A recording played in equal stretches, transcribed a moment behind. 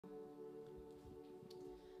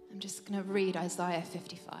just going to read Isaiah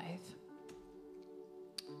 55.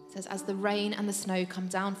 It says, "As the rain and the snow come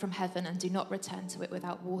down from heaven and do not return to it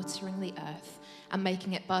without watering the earth and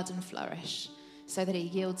making it bud and flourish, so that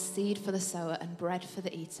it yields seed for the sower and bread for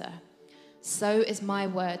the eater, so is my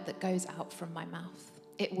word that goes out from my mouth.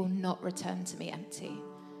 It will not return to me empty,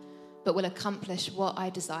 but will accomplish what I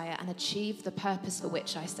desire and achieve the purpose for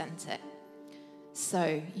which I sent it.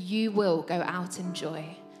 So you will go out in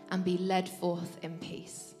joy and be led forth in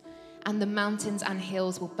peace. And the mountains and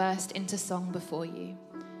hills will burst into song before you.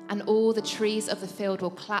 And all the trees of the field will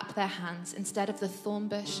clap their hands. Instead of the thorn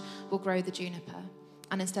bush will grow the juniper,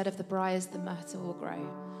 and instead of the briars the myrtle will grow.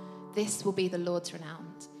 This will be the Lord's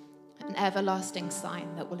renown, an everlasting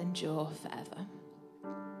sign that will endure forever."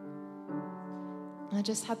 And I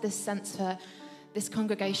just had this sense for this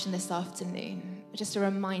congregation this afternoon, just a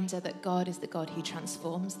reminder that God is the God who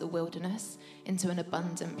transforms the wilderness into an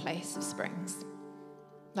abundant place of springs.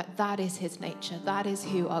 Like, that is his nature. That is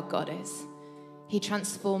who our God is. He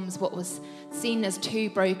transforms what was seen as too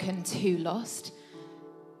broken, too lost,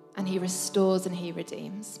 and he restores and he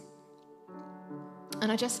redeems.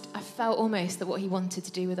 And I felt almost that what he wanted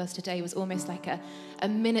to do with us today was almost like a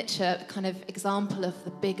miniature kind of example of the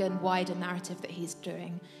bigger and wider narrative that he's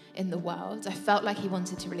doing in the world. I felt like he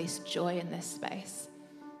wanted to release joy in this space.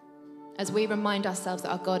 As we remind ourselves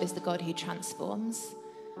that our God is the God who transforms,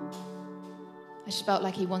 I just felt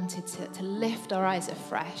like he wanted to lift our eyes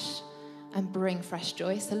afresh and bring fresh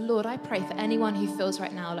joy. So Lord, I pray for anyone who feels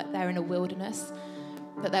right now like they're in a wilderness,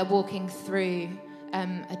 that they're walking through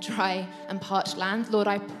a dry and parched land. Lord,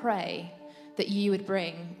 I pray that you would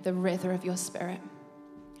bring the river of your Spirit.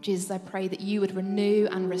 Jesus, I pray that you would renew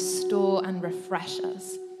and restore and refresh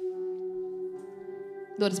us.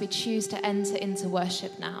 Lord, as we choose to enter into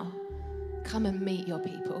worship now, come and meet your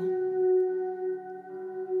people.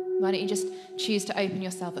 Why don't you just choose to open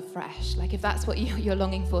yourself afresh? Like, if that's what you're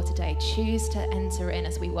longing for today, choose to enter in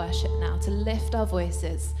as we worship now, to lift our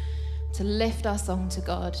voices, to lift our song to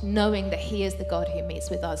God, knowing that he is the God who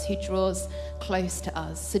meets with us, who draws close to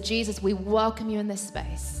us. So Jesus, we welcome you in this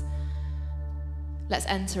space. Let's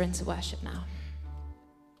enter into worship now.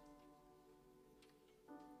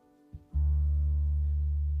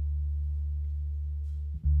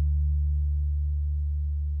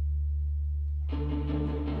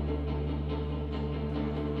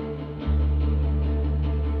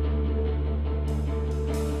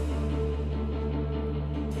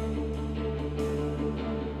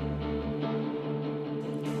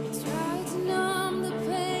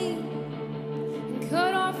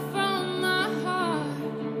 Cut off from my heart.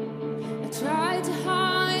 I tried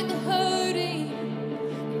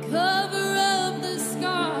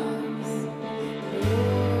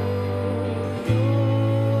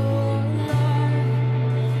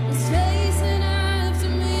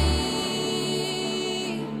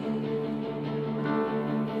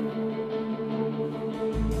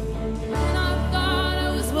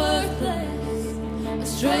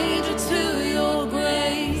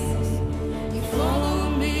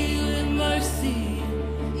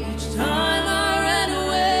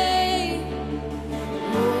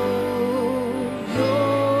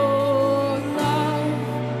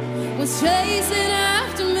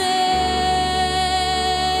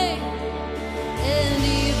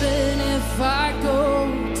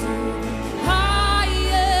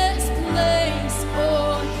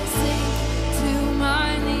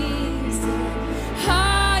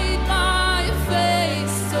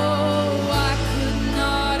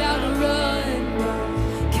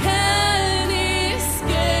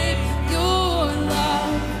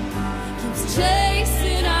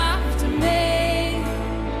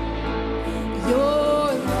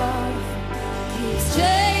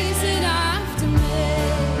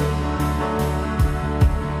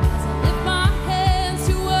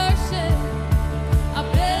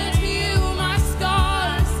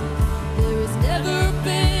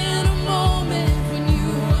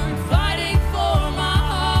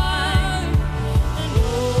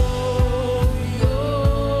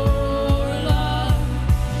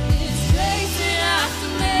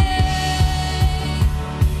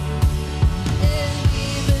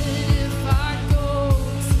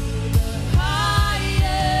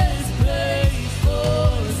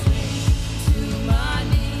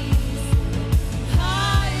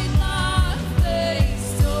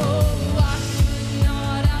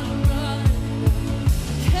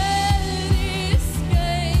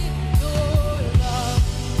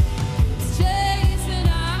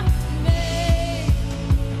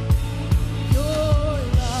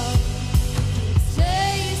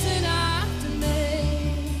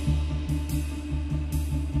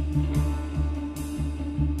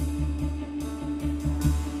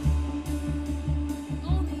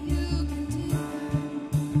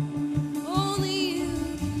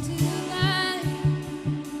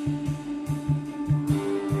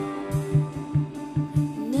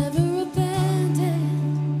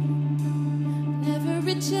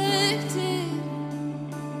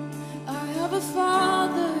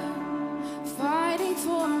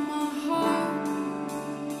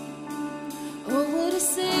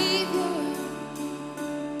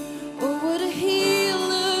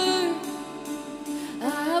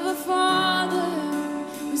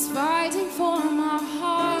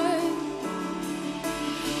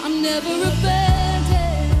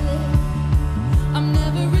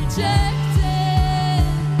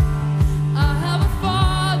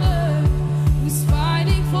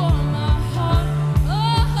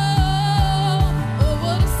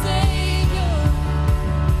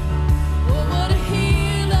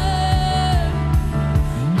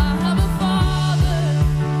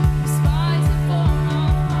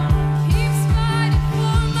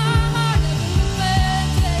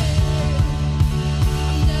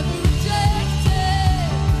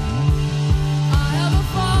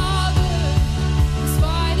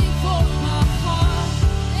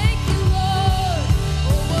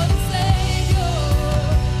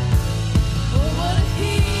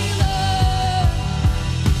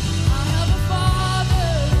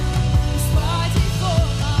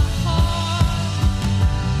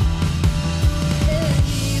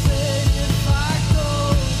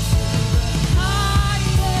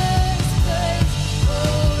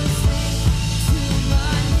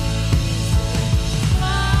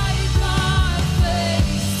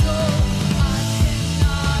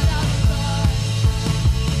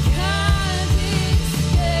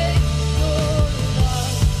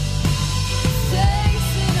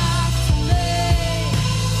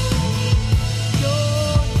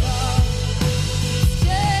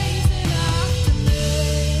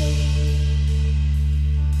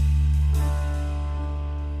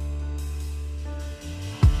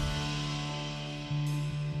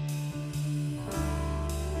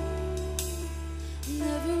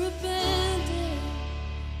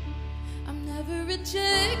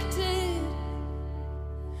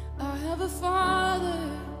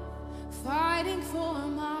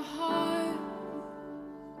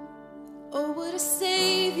what a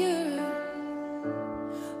savior.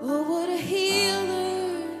 Oh, what a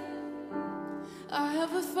healer. I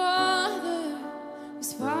have a Father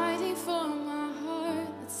who's fighting for my heart.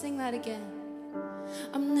 Let's sing that again.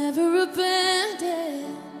 I'm never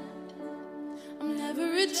abandoned. I'm never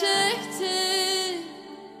rejected.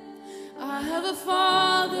 I have a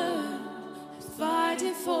Father who's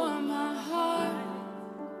fighting for my heart.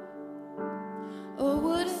 Oh,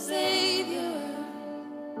 what a savior.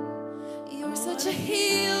 You're such a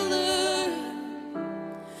healer.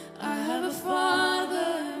 I have a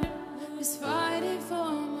Father who's fighting for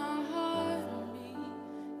my heart.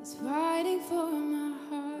 He's fighting for my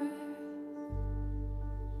heart.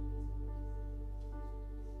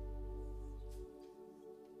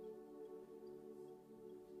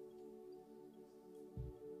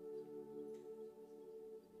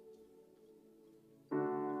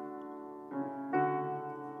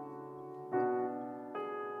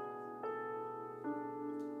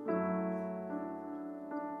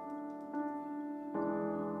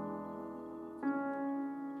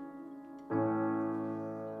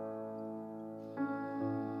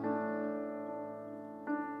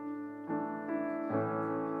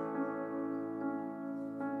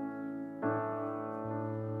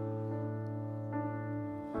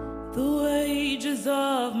 The wages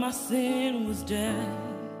of my sin was death.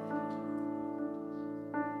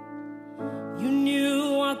 You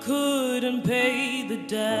knew I couldn't pay the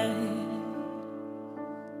debt.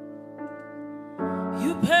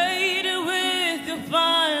 You paid it with your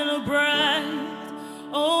final breath.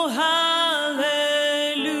 Oh, hallelujah,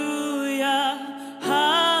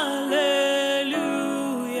 hallelujah.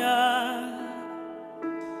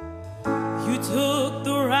 You took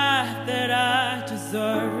the wrath that I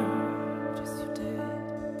deserved.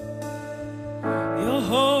 Your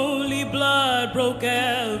holy blood broke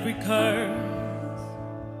every curse.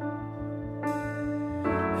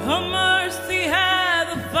 Your mercy had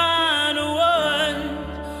the final word.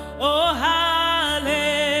 Oh, hallelujah,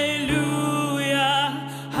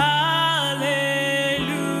 hallelujah.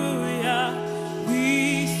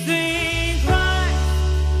 We sing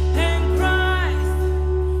Christ and Christ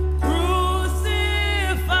crucified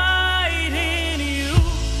in you,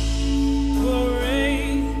 were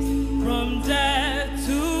raised from death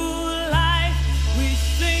to life. We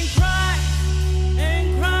sing Christ and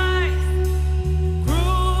Christ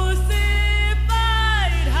crucified.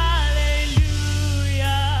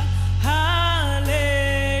 Hallelujah, hallelujah.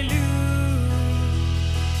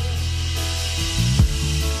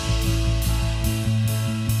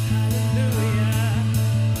 Hallelujah.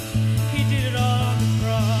 He did it all on the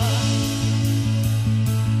cross.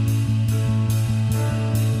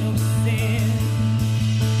 No sin.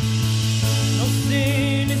 No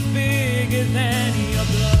sin is bigger than your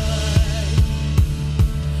blood.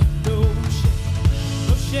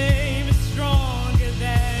 No shame is stronger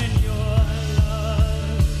than your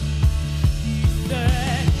love.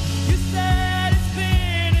 You said it's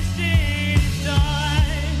finished, it is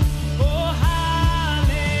done. Oh,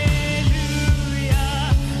 hallelujah,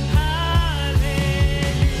 hallelujah.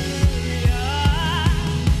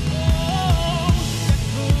 Oh, that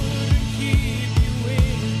couldn't keep you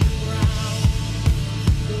in the ground.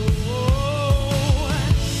 Oh,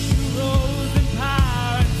 you rose in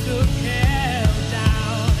power and took hell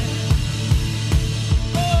down.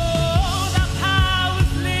 Oh, that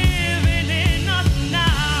power's living in us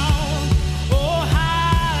now. Oh,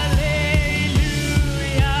 hallelujah,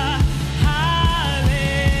 hallelujah.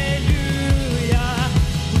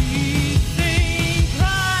 We sing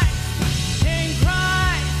Christ and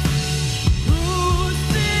Christ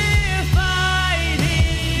crucified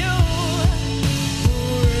in you,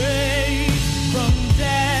 raised from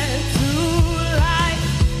death to life.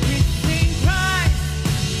 We sing Christ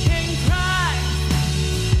and Christ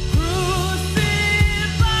crucified.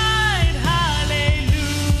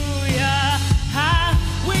 Hallelujah.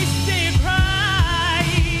 We sing Christ.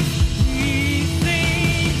 We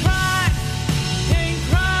sing Christ and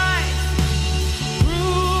Christ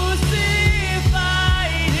crucified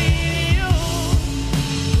in you,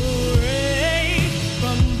 raised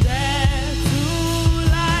from death to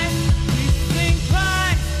life. We sing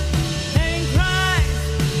Christ and Christ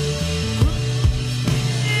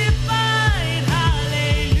crucified.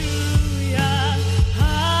 Hallelujah,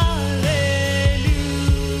 hallelujah.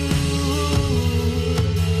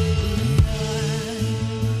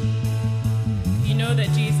 You know that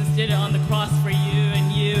Jesus did it on the cross for you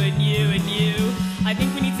and you and you and you. I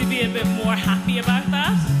think we need to be a bit more happy about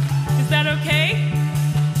that. Is that okay?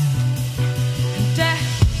 Death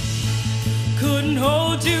couldn't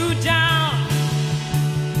hold you down,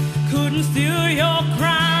 couldn't steal your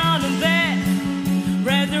crown, and then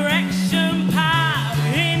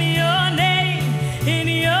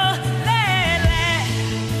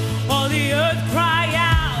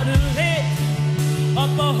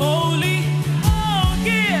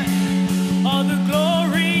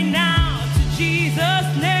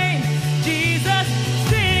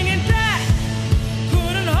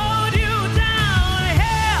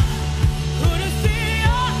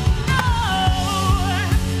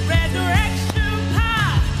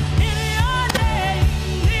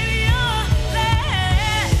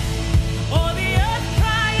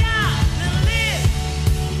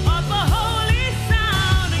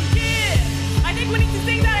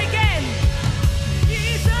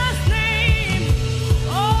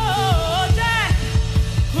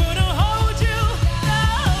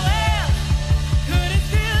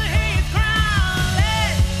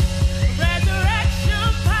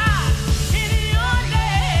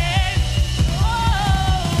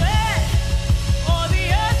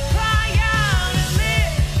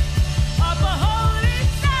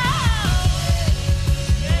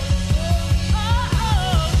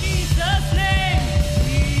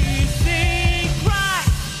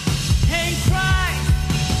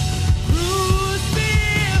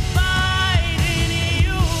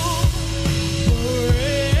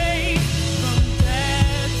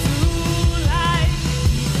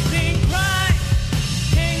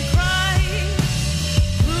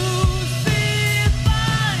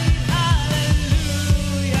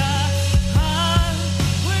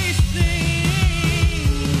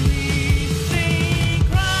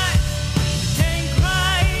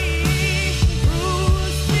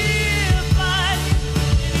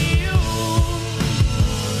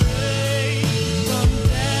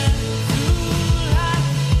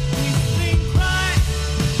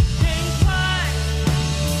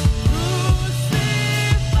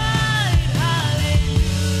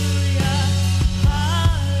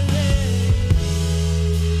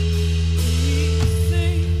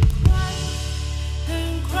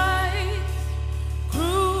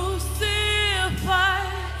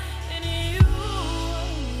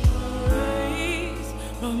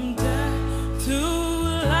from death to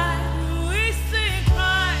life. We sing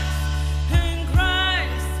Christ and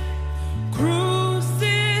Christ crucified.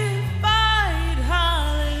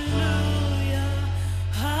 Hallelujah,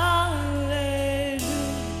 hallelujah.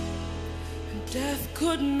 And death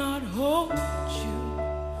could not hold you.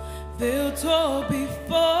 They'll tore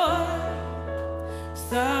before,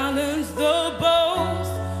 silence the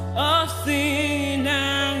boast of sin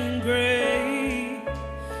and grave.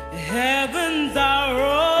 Heavens are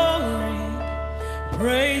roaring,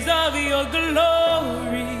 praise of your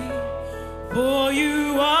glory, for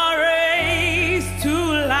you are raised to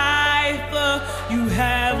life. You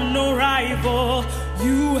have no rival,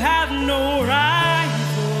 you have no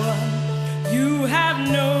rival, you have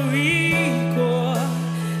no equal,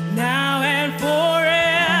 now and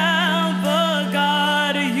forever,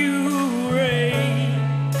 God, you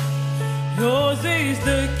reign. Yours is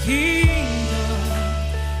the kingdom,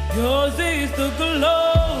 yours is the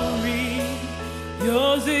glory,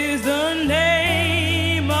 yours is the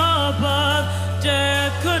name above.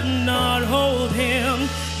 Death could not hold him,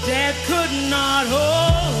 death could not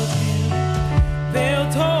hold him. They'll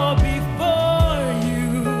tore before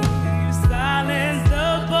you, you silence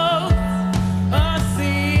the boast of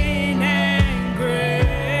sin and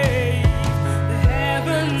grave. The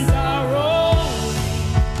heavens are rolling,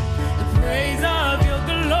 the praise of your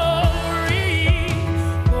glory,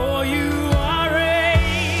 for you are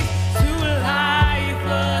raised to life.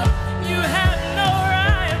 You have no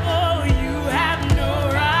rival, you have no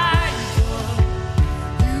rival,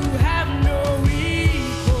 you have no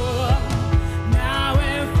equal, now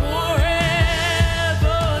and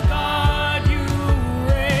forever, God, you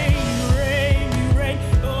reign, you reign, you reign.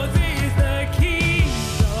 Yours is the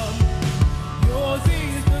kingdom, yours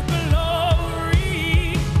is the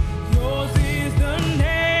glory, yours is the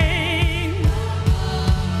name.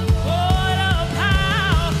 What a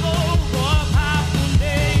powerful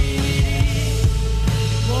name it is.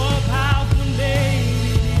 What powerful name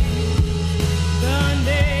it is. The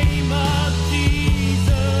name of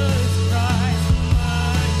Jesus Christ,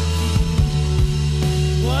 my King.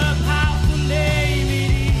 What a powerful name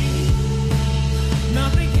it is.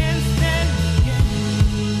 Nothing can stand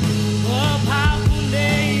against. What a powerful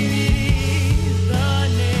name it is. The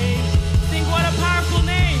name. Sing, what a powerful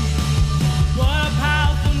name. What a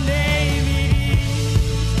powerful name it is.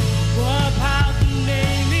 What a powerful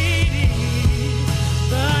name it is.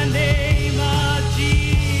 The name of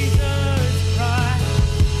Jesus Christ.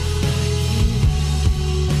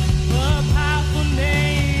 What a powerful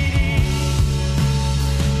name it is.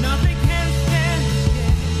 Nothing can stand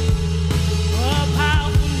against. What a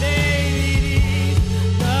powerful name it is.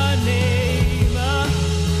 The name of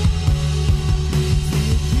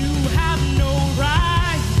you have no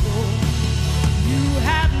rival, you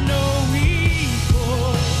have no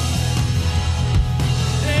equal.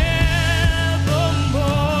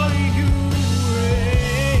 Evermore you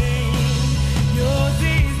reign. Yours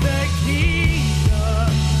is the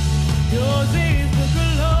kingdom, yours is the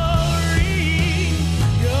glory,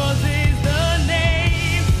 yours is the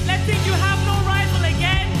name. Let's sing, you have no rival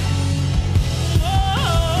again.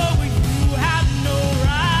 Oh, you have no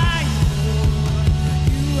rival,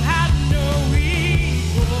 you have no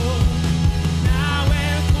equal, now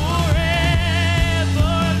and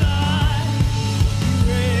forever, Lord. You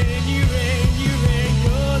reign, you reign, you reign.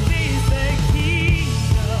 Yours is the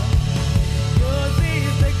kingdom, yours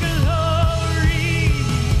is the glory,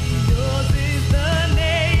 yours is the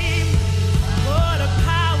name. What a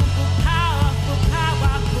powerful, powerful,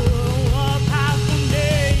 powerful, what a powerful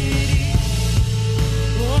name it is.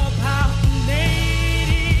 What a powerful name it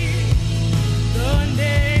is. The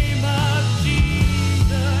name of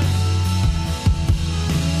Jesus.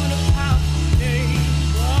 What a powerful name.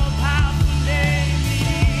 What a powerful name it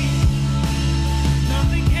is.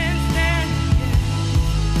 Nothing can stand against.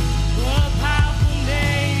 What a powerful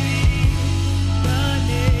name it is. The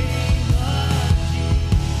name of Jesus.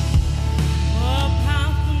 What a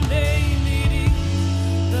powerful name it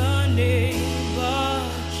is. The name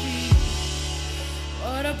of Jesus.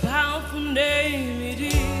 What a powerful name it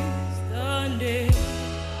is. The name.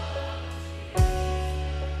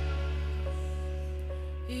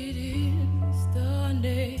 It is the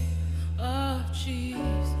name of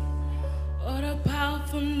Jesus. What a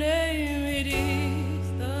powerful name it is.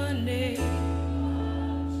 The name.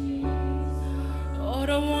 What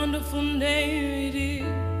a wonderful name it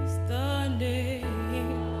is. The name.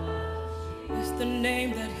 It's the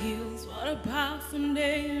name that heals. What a powerful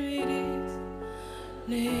name it is.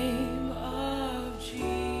 Name of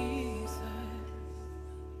Jesus.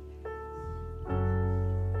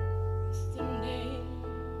 It's the name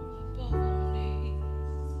above all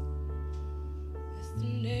names.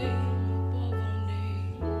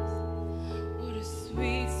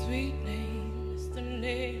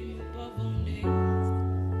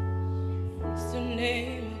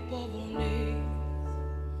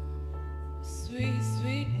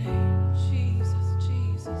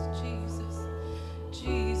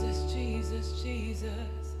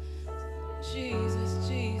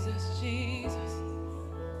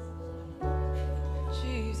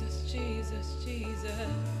 Jesus, Jesus.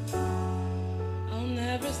 I'll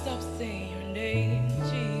never stop saying your name,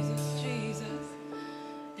 Jesus, Jesus.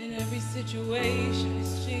 In every situation,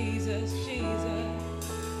 it's Jesus, Jesus.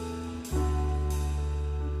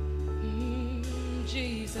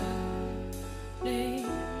 Jesus, name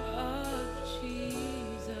of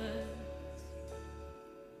Jesus.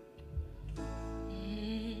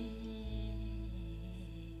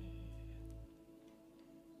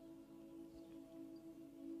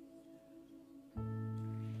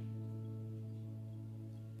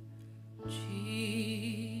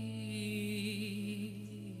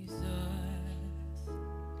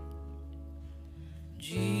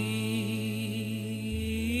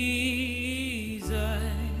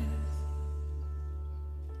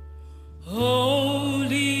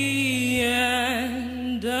 Holy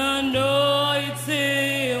and anointed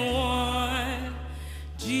one,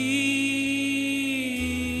 Jesus,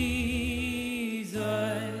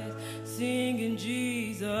 singing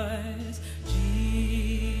Jesus,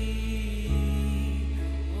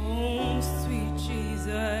 oh sweet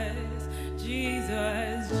Jesus,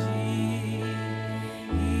 Jesus,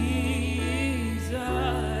 Jesus,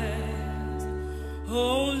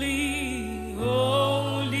 holy,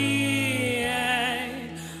 holy.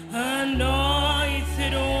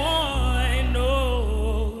 Anointed one,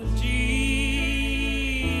 oh Jesus.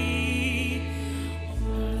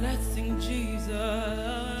 Let's sing Jesus.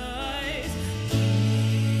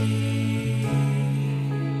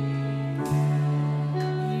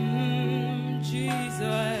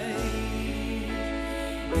 Jesus.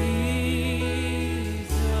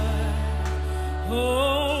 Jesus.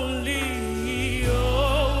 Holy,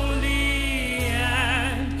 holy.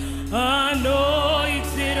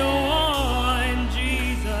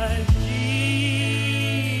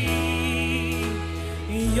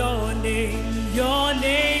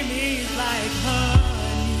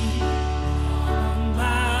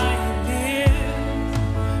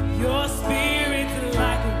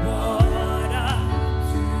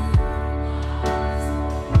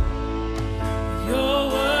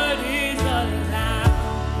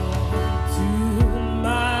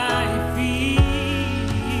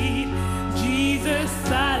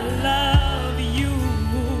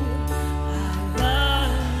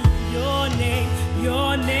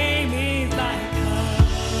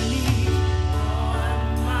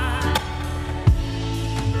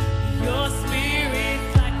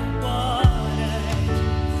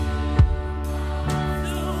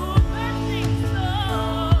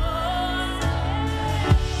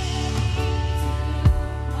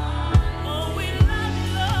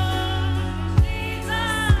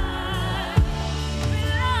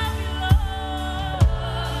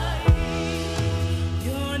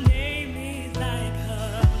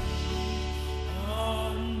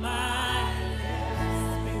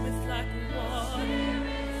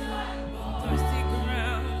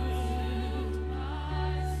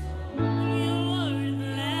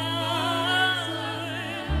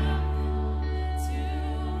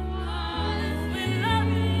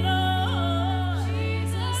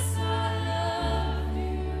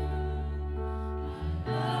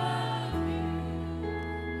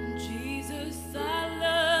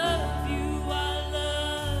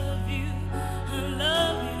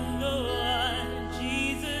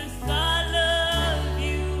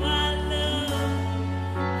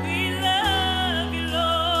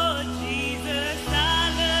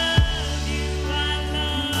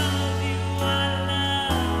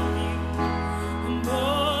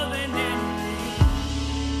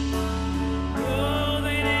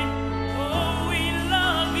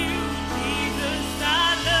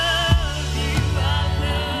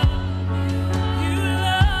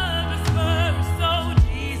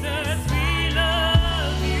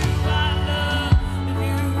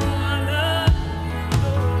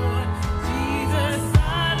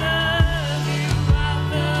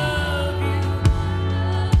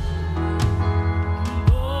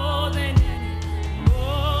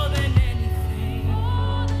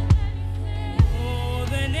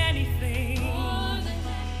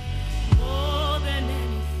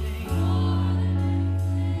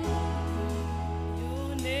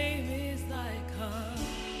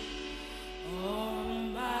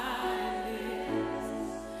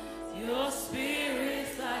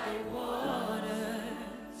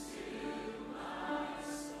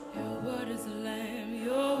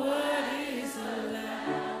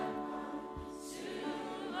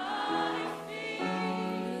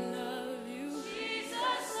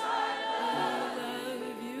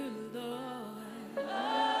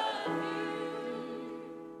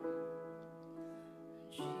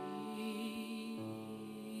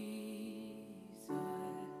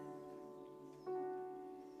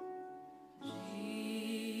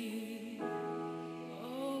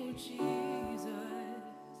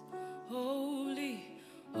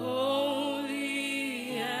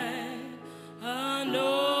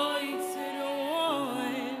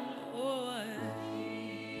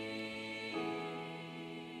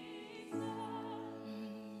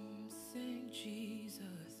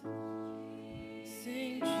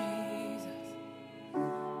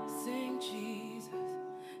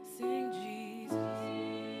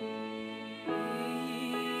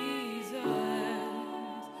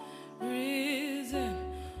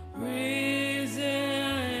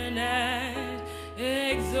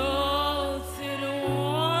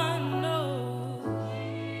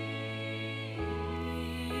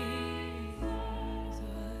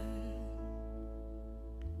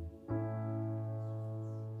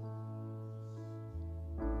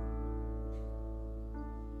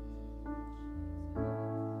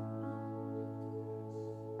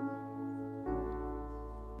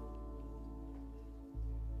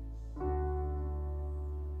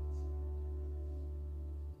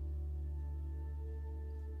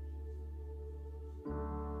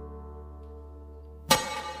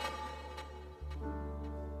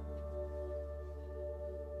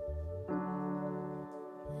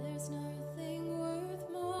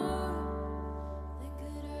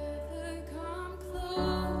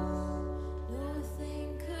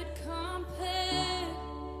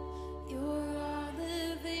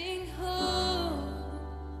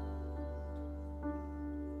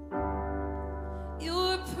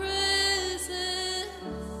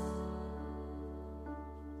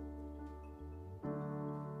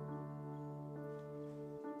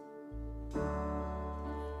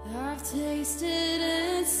 I've tasted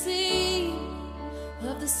and seen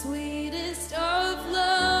of the sweetest of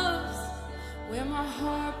loves, where my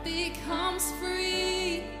heart becomes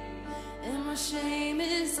free and my shame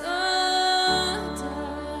is undone.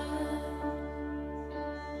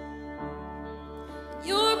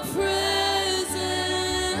 Your presence,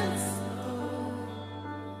 Lord.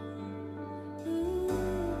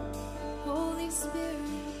 Holy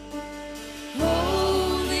Spirit,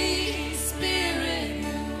 Holy Spirit,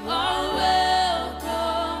 you are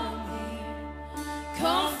welcome here.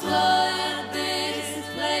 Come flood this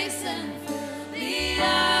place and fill the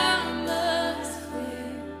atmosphere.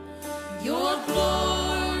 Your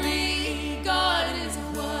glory, God, is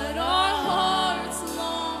what our hearts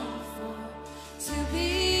long for. To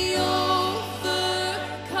be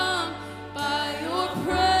overcome by your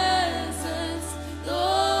presence, Lord.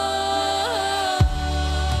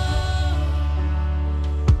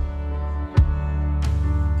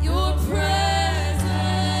 Your presence,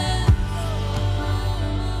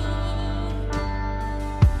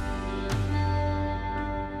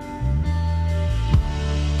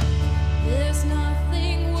 there's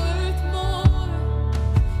nothing worth more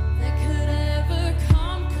that could ever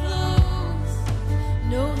come close.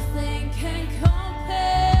 Nothing can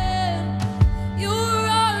compare. You're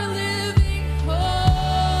our living hope.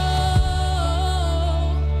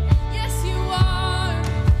 Yes, you are.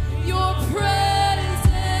 Your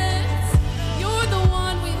presence, you're the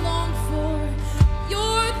one we long for.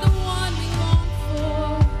 You're the one we long for.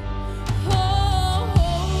 Oh,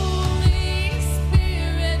 Holy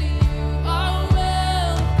Spirit, you are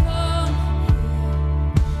welcome.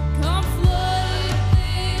 Come flood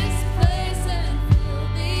this place and fill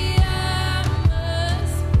the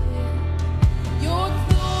atmosphere. Your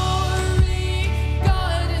glory,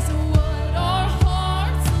 God, is what our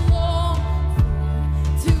hearts long for.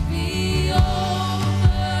 To be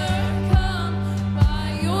overcome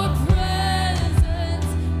by your presence,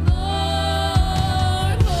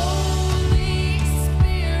 Lord. Holy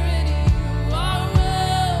Spirit, you are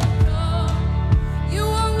welcome. You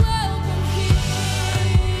are welcome here.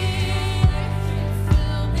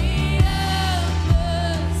 Fill the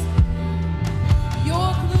atmosphere.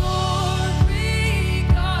 Your glory,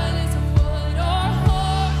 God, is what our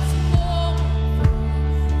hearts long for.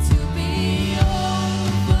 To be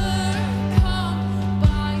overcome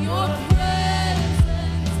by your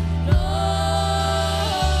presence, Lord.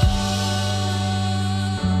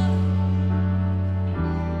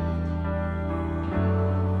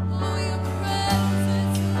 Oh, your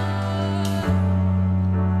presence, Lord.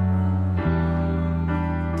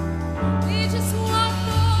 We just want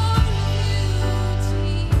more of you,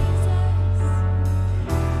 Jesus.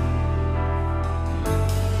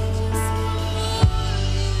 We just want more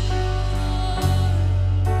of you, Lord.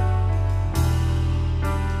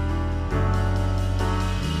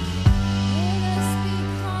 Let us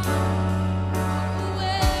become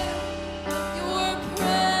aware of your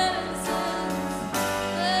presence.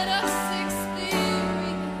 Let us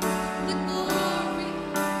experience the glory,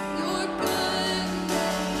 your goodness.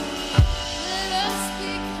 Let us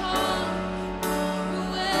become more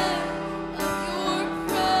aware of your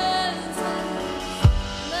presence.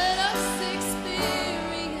 Let us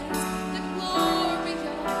experience the glory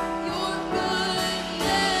of your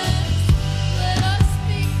goodness. Let us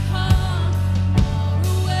become more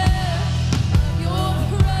aware of your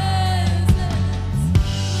presence.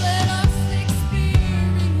 Let us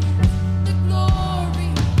experience the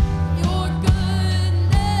glory of your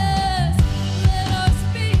goodness. Let us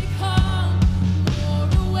become more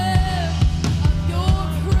aware of your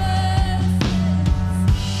presence.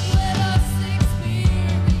 Let us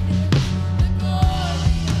experience the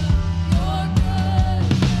glory of your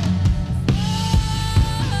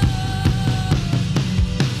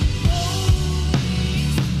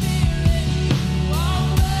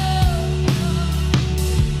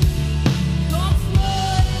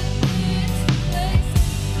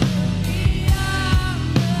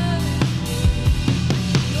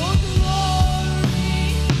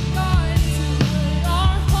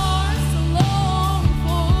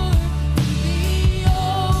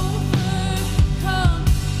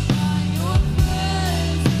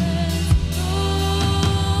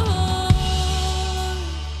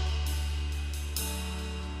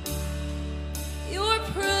Your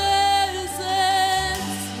presence,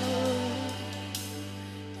 Lord.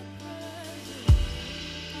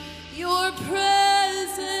 Your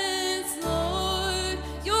presence, Lord.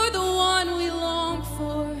 You're the one we long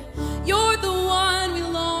for. You're the one we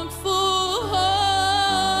long for.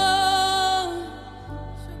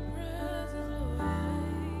 Your presence, Lord.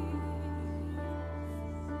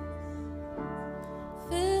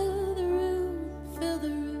 Fill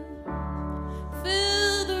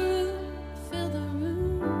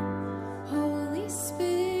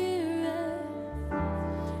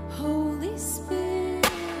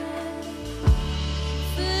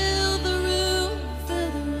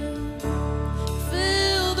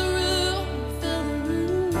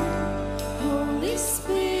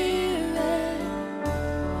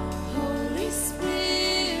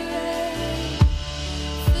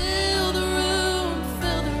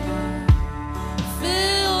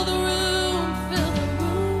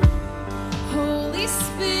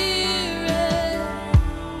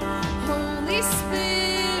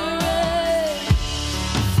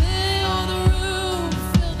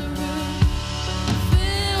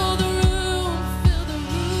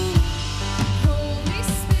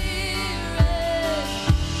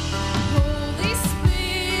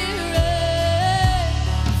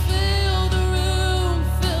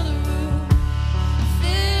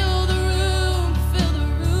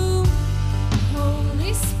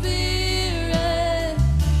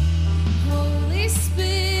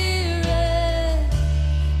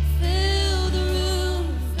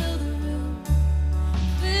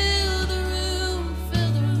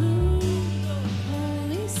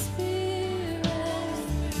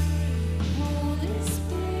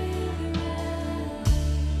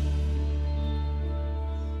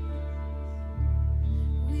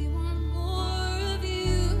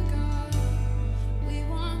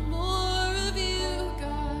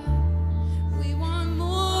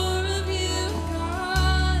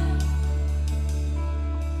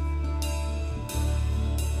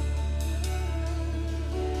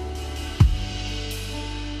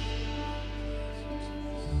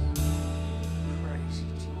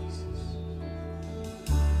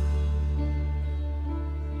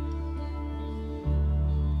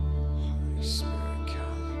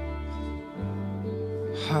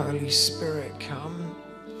Holy Spirit, come.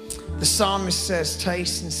 The psalmist says,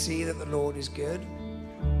 taste and see that the Lord is good.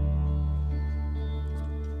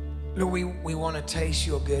 Lord, we want to taste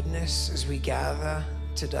your goodness as we gather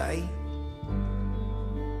today.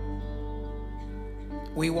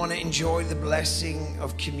 We want to enjoy the blessing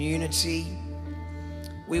of community.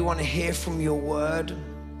 We want to hear from your word.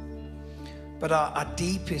 But our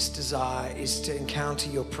deepest desire is to encounter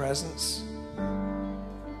your presence,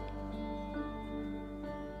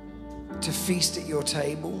 to feast at your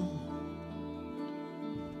table.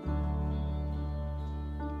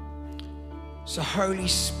 So Holy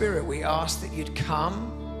Spirit, we ask that you'd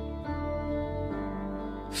come,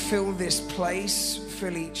 fill this place,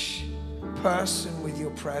 fill each person with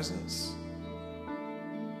your presence.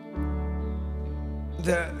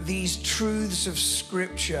 These truths of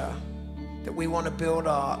Scripture that we want to build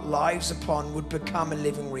our lives upon would become a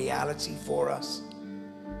living reality for us.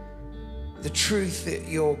 The truth that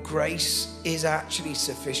your grace is actually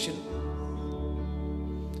sufficient.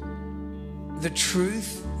 The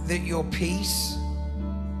truth that your peace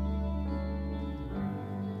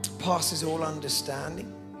passes all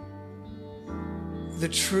understanding. The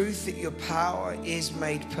truth that your power is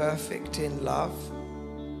made perfect in love.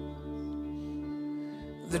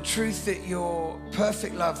 The truth that your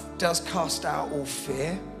perfect love does cast out all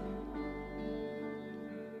fear.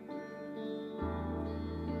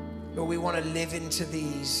 Lord, we want to live into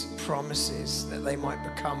these promises that they might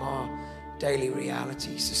become our daily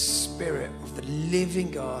realities. The Spirit of the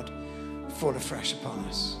living God fall afresh upon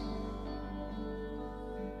us.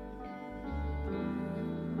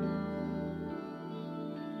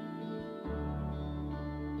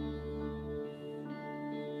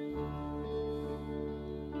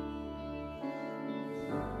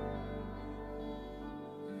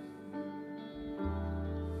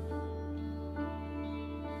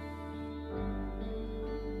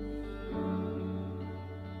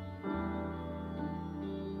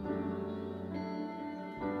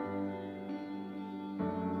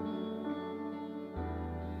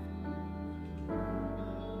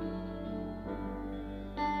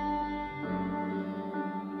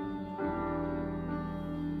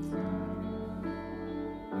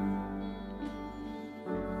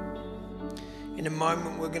 In a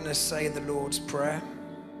moment, we're going to say the Lord's Prayer.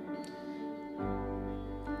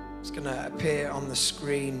 It's going to appear on the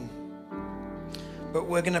screen. But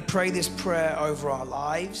we're going to pray this prayer over our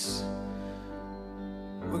lives.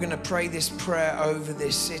 We're going to pray this prayer over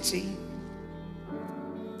this city.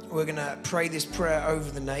 We're going to pray this prayer over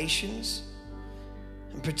the nations.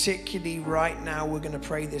 And particularly right now, we're going to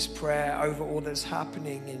pray this prayer over all that's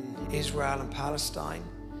happening in Israel and Palestine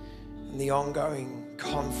and the ongoing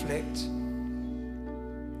conflict.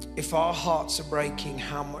 If our hearts are breaking,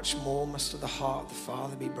 how much more must the heart of the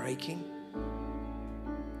Father be breaking?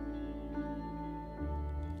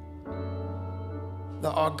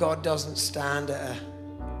 That our God doesn't stand at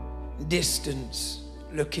a distance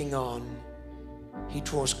looking on. He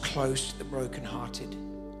draws close to the brokenhearted.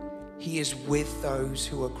 He is with those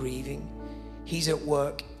who are grieving. He's at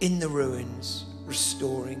work in the ruins,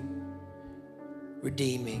 restoring,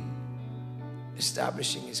 redeeming,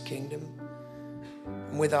 establishing his kingdom.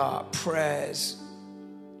 And with our prayers,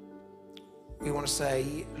 we want to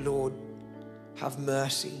say, Lord, have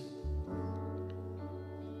mercy.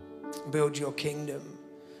 Build your kingdom.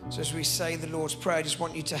 So as we say the Lord's Prayer, I just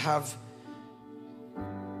want you to have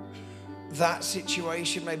that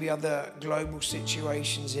situation, maybe other global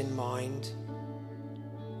situations in mind.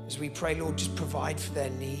 As we pray, Lord, just provide for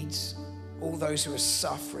their needs. All those who are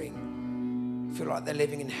suffering, feel like they're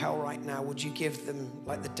living in hell right now, would you give them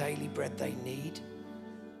like the daily bread they need?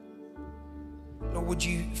 Lord, would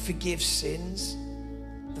you forgive sins?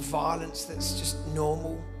 The violence that's just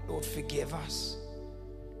normal, Lord, forgive us.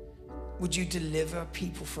 Would you deliver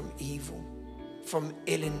people from evil, from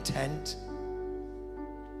ill intent?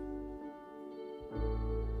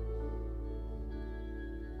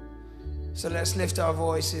 So let's lift our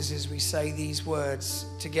voices as we say these words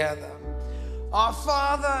together. Our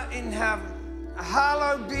Father in heaven,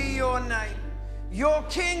 hallowed be your name. Your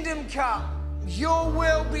kingdom come, your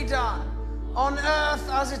will be done on earth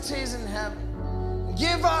as it is in heaven.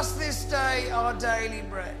 Give us this day our daily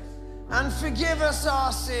bread, and forgive us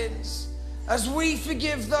our sins as we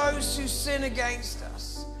forgive those who sin against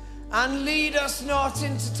us. And lead us not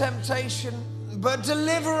into temptation, but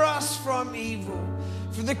deliver us from evil.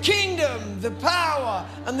 For the kingdom, the power,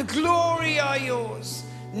 and the glory are yours,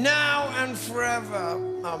 now and forever.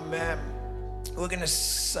 Amen. We're going to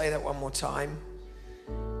say that one more time.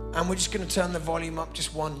 And we're just going to turn the volume up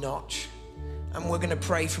just one notch. And we're going to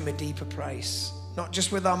pray from a deeper place, not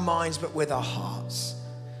just with our minds, but with our hearts.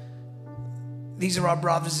 These are our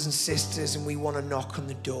brothers and sisters, and we want to knock on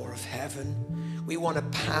the door of heaven. We want to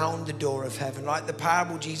pound the door of heaven. Like the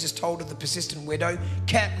parable Jesus told of the persistent widow,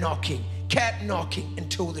 kept knocking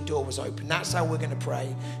until the door was open. That's how we're going to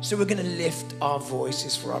pray. So we're going to lift our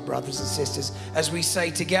voices for our brothers and sisters as we say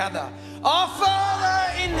together, Our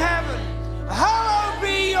Father in heaven, hallowed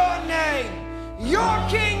be your name. Your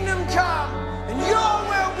kingdom come and your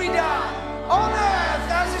will be done on earth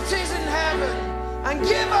as it is in heaven. And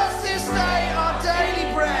give us this day our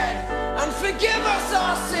daily bread, and forgive us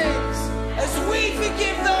our sins as we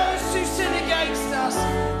forgive those who sin against us.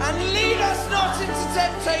 And lead us not into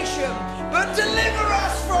temptation, but deliver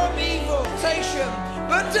us from evil.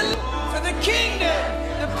 But for the kingdom,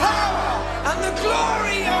 the power, and the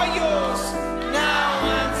glory are yours, now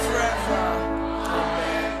and forever.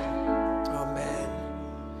 Amen. Amen.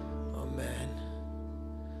 Amen.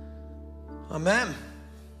 Amen.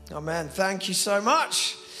 Amen. Thank you so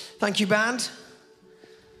much. Thank you, band.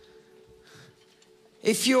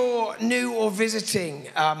 If you're new or visiting,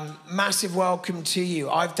 massive welcome to you.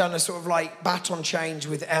 I've done a sort of like baton change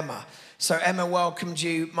with Emma. So Emma welcomed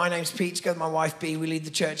you. My name's Pete, together with my wife B. We lead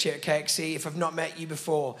the church here at KXC. If I've not met you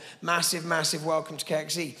before, massive, massive welcome to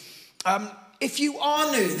KXC. If you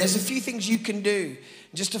are new, there's a few things you can do.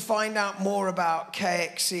 Just to find out more about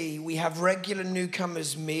KXC, we have regular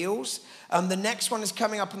newcomers meals. The next one is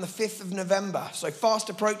coming up on the 5th of November, so fast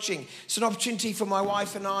approaching. It's an opportunity for my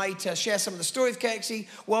wife and I to share some of the story of KXC,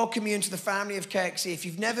 welcome you into the family of KXC. If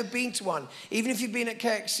you've never been to one, even if you've been at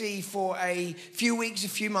KXC for a few weeks, a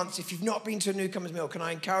few months, if you've not been to a newcomers meal, can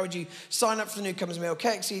I encourage you, sign up for the newcomers meal,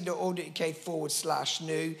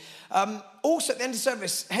 kxc.org.uk/new. Also, at the end of the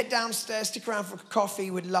service, head downstairs, stick around for a coffee.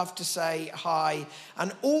 We'd love to say hi.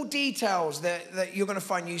 And all details that you're going to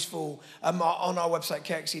find useful are on our website,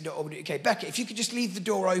 kxc.org.uk. Becca, if you could just leave the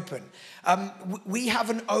door open. We have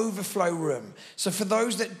an overflow room. So for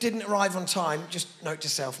those that didn't arrive on time, just note to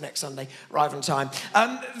self next Sunday, arrive on time.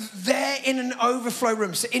 They're in an overflow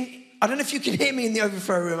room. So I don't know if you can hear me in the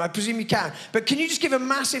overflow room. I presume you can. But can you just give a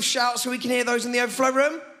massive shout so we can hear those in the overflow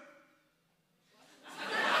room?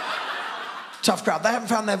 Tough crowd. They haven't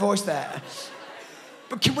found their voice there.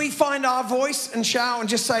 But can we find our voice and shout and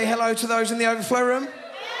just say hello to those in the overflow room?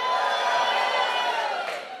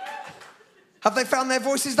 Have they found their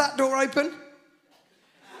voice? Is that door open?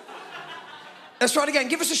 Let's try it again.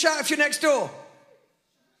 Give us a shout if you're next door.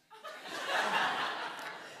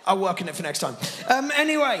 I'll work on it for next time.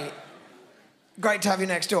 Anyway, great to have you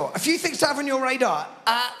next door. A few things to have on your radar.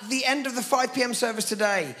 At the end of the 5 p.m. service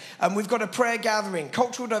today, we've got a prayer gathering,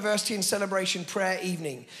 cultural diversity and celebration prayer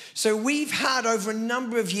evening. So we've had over a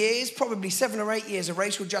number of years, probably 7 or 8 years, a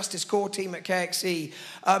racial justice core team at KXC.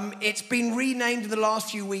 It's been renamed in the last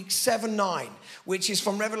few weeks 7-9, which is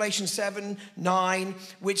from Revelation 7-9,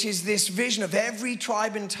 which is this vision of every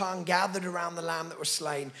tribe and tongue gathered around the Lamb that was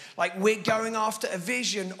slain. Like, we're going after a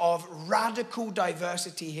vision of radical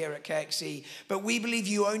diversity here at KXC, but we believe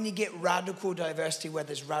you only get radical diversity where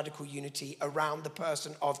there's radical unity around the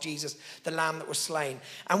person of Jesus, the Lamb that was slain.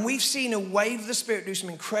 And we've seen a wave of the Spirit do some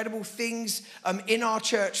incredible things in our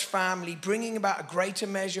church family, bringing about a greater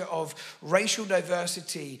measure of racial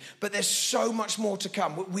diversity, but there's so much more to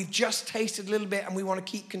come. We've just tasted a little bit and we want to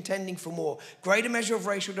keep contending for more. Greater measure of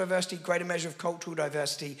racial diversity, greater measure of cultural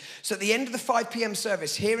diversity. So at the end of the 5 p.m.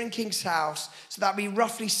 service here in King's House, so that'll be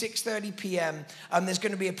roughly 6:30 p.m., there's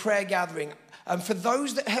going to be a prayer gathering. For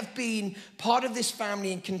those that have been part of this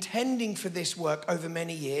family and contending for this work over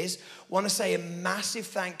many years, want to say a massive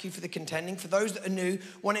thank you for the contending. For those that are new,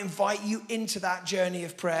 want to invite you into that journey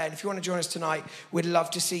of prayer. And if you want to join us tonight, we'd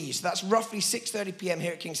love to see you. So that's roughly 6:30 p.m.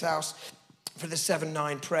 here at King's House for the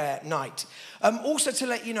 7-9 prayer night. Also to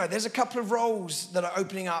let you know, there's a couple of roles that are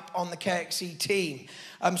opening up on the KXC team.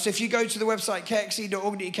 So if you go to the website,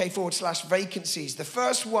 kxc.org.uk/vacancies, the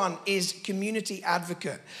first one is community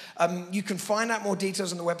advocate. You can find out more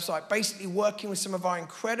details on the website, basically working with some of our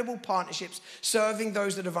incredible partnerships, serving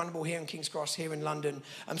those that are vulnerable here in King's Cross, here in London.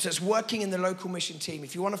 So it's working in the local mission team.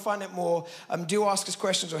 If you want to find out more, do ask us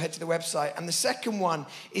questions or head to the website. And the second one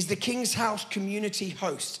is the King's House community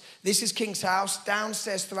host. This is King's House.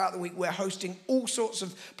 Downstairs throughout the week, we're hosting all sorts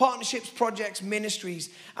of partnerships, projects, ministries,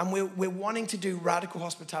 and we're wanting to do radical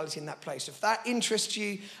hospitality in that place. If that interests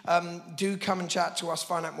you, do come and chat to us,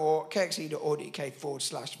 find out more,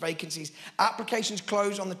 kxc.org.uk/vacancies. Applications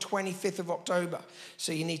close on the 25th of October,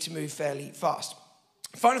 so you need to move fairly fast.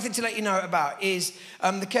 Final thing to let you know about is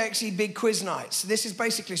the KXE Big Quiz Nights. So this is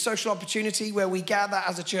basically a social opportunity where we gather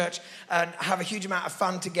as a church and have a huge amount of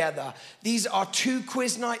fun together. These are 2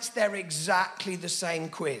 quiz nights. They're exactly the same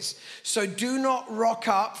quiz. So do not rock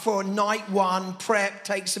up for night 1, prep,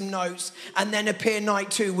 take some notes, and then appear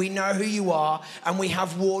night 2. We know who you are, and we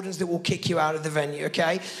have wardens that will kick you out of the venue,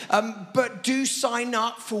 okay? But do sign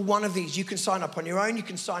up for one of these. You can sign up on your own. You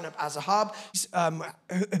can sign up as a hub.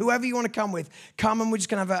 Whoever you want to come with, come, and we're just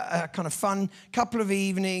going to have a kind of fun couple of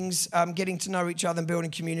evenings, getting to know each other and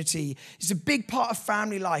building community. It's a big part of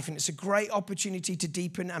family life, and it's a great opportunity to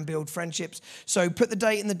deepen and build friendships. So put the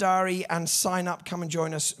date in the diary and sign up. Come and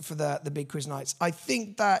join us for the Big Quiz Nights. I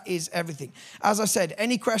think that is everything. As I said,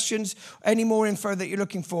 any questions, any more info that you're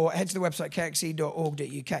looking for, head to the website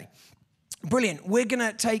kxe.org.uk. Brilliant. We're going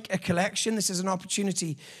to take a collection. This is an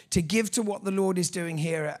opportunity to give to what the Lord is doing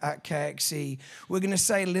here at KXE. We're going to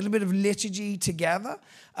say a little bit of liturgy together,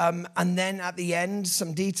 and then at the end,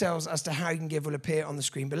 some details as to how you can give will appear on the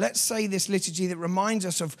screen. But let's say this liturgy that reminds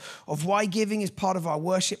us of why giving is part of our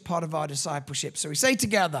worship, part of our discipleship. So we say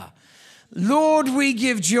together, Lord, we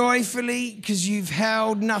give joyfully because you've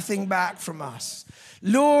held nothing back from us.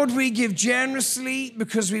 Lord, we give generously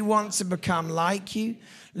because we want to become like you.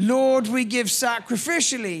 Lord, we give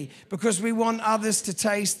sacrificially because we want others to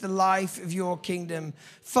taste the life of your kingdom.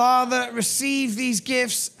 Father, receive these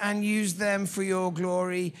gifts and use them for your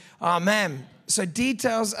glory. Amen. So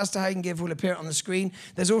details as to how you can give will appear on the screen.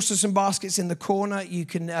 There's also some baskets in the corner. You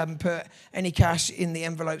can put any cash in the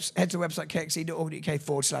envelopes. Head to the website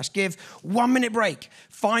kxe.org.uk/give. 1 minute break.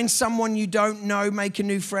 Find someone you don't know. Make a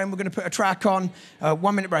new friend. We're going to put a track on.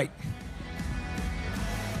 1 minute break.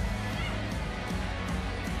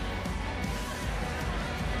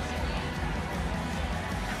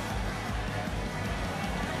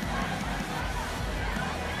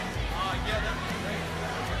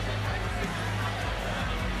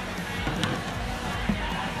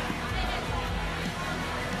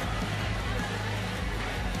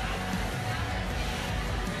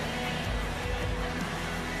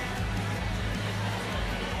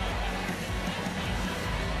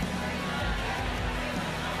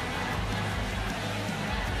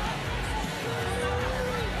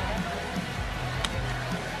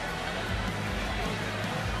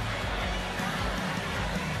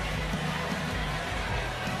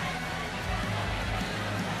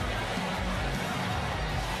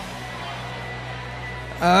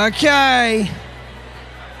 Okay.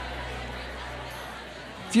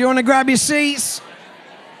 If you want to grab your seats,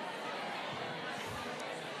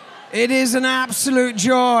 it is an absolute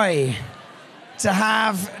joy to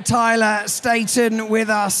have Tyler Staton with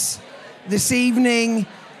us this evening.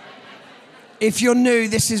 If you're new,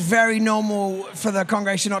 this is very normal for the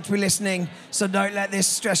congregation not to be listening, so don't let this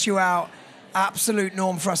stress you out. Absolute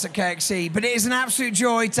norm for us at KXE. But it is an absolute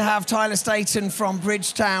joy to have Tyler Staton from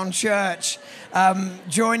Bridgetown Church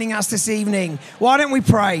joining us this evening. Why don't we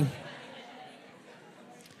pray?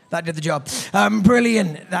 That did the job.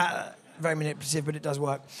 Brilliant. That very manipulative, but it does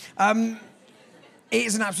work. It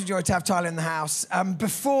is an absolute joy to have Tyler in the house.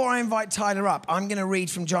 Before I invite Tyler up, I'm going to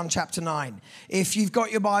read from John chapter 9. If you've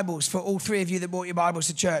got your Bibles, for all 3 of you that brought your Bibles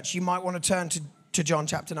to church, you might want to turn to John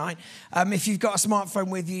chapter 9. If you've got a smartphone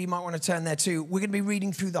with you, you might want to turn there too. We're going to be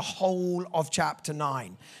reading through the whole of chapter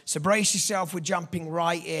 9. So brace yourself, we're jumping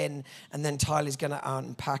right in, and then Tyler's going to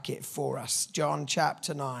unpack it for us. John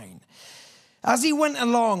chapter 9. As he went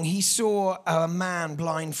along, he saw a man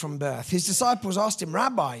blind from birth. His disciples asked him,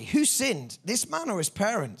 Rabbi, who sinned, this man or his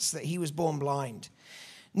parents, that he was born blind?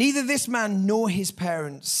 Neither this man nor his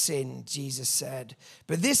parents sinned, Jesus said,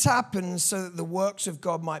 but this happened so that the works of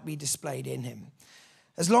God might be displayed in him.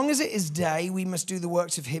 As long as it is day, we must do the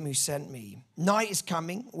works of him who sent me. Night is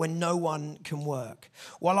coming when no one can work.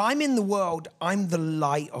 While I'm in the world, I'm the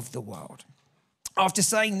light of the world. After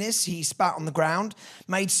saying this, he spat on the ground,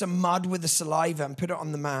 made some mud with the saliva and put it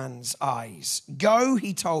on the man's eyes. Go,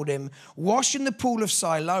 he told him, wash in the pool of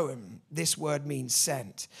Siloam. This word means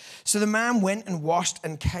sent. So the man went and washed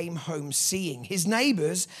and came home seeing. His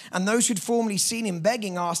neighbors and those who'd formerly seen him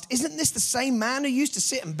begging asked, isn't this the same man who used to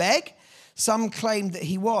sit and beg? Some claimed that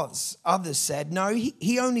he was. Others said, no,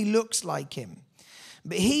 he only looks like him.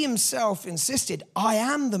 But he himself insisted, I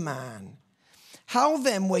am the man. How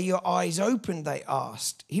then were your eyes opened, they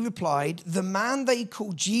asked. He replied, the man they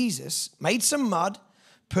called Jesus made some mud,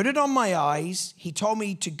 put it on my eyes. He told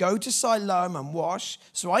me to go to Siloam and wash.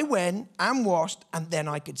 So I went and washed, and then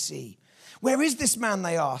I could see. Where is this man,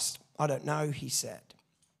 they asked. I don't know, he said.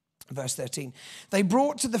 Verse 13, they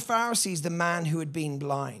brought to the Pharisees the man who had been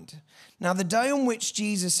blind. Now the day on which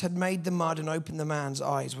Jesus had made the mud and opened the man's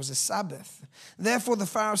eyes was a Sabbath. Therefore the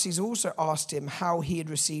Pharisees also asked him how he had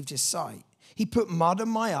received his sight. He put mud on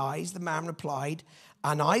my eyes, the man replied,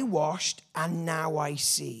 and I washed, and now I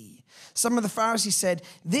see. Some of the Pharisees said,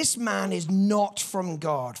 this man is not from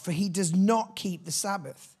God, for he does not keep the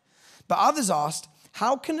Sabbath. But others asked,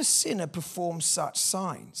 how can a sinner perform such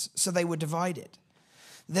signs? So they were divided.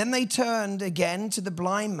 Then they turned again to the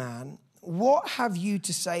blind man. What have you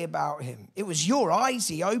to say about him? It was your eyes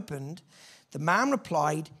he opened. The man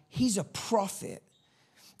replied, he's a prophet.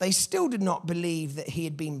 They still did not believe that he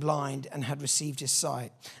had been blind and had received his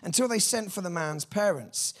sight until they sent for the man's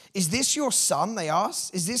parents. Is this your son? They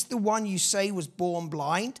asked. Is this the one you say was born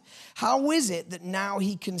blind? How is it that now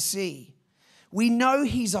he can see? We know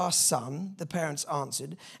he's our son, the parents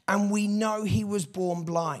answered, and we know he was born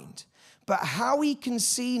blind. But how he can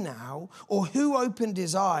see now, or who opened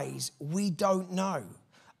his eyes, we don't know.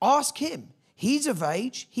 Ask him. He's of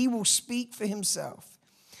age. He will speak for himself.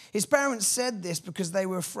 His parents said this because they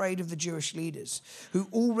were afraid of the Jewish leaders, who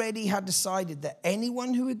already had decided that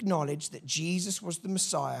anyone who acknowledged that Jesus was the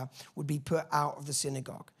Messiah would be put out of the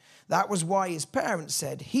synagogue. That was why his parents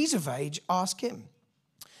said, he's of age, ask him.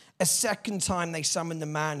 A second time they summoned the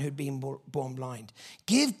man who'd been born blind.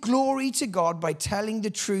 Give glory to God by telling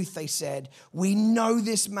the truth, they said. We know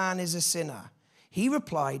this man is a sinner. He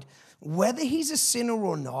replied, whether he's a sinner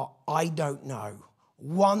or not, I don't know.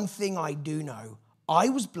 One thing I do know, I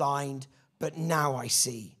was blind, but now I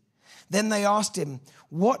see. Then they asked him,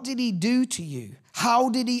 what did he do to you? How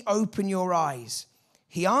did he open your eyes?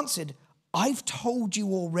 He answered, I've told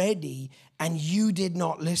you already, and you did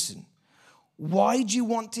not listen. Why do you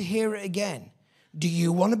want to hear it again? Do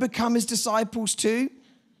you want to become his disciples too?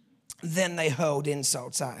 Then they hurled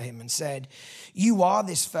insults at him and said, you are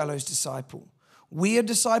this fellow's disciple. We are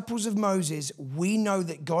disciples of Moses. We know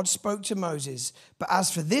that God spoke to Moses. But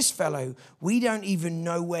as for this fellow, we don't even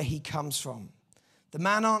know where he comes from. The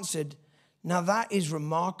man answered, now that is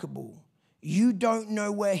remarkable. You don't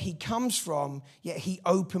know where he comes from, yet he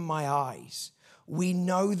opened my eyes. We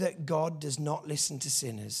know that God does not listen to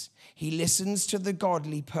sinners. He listens to the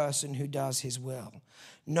godly person who does his will.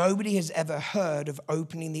 Nobody has ever heard of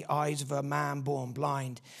opening the eyes of a man born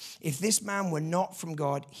blind. If this man were not from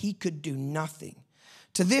God, he could do nothing.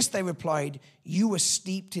 To this they replied, you were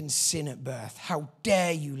steeped in sin at birth. How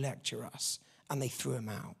dare you lecture us? And they threw him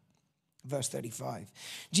out. Verse 35.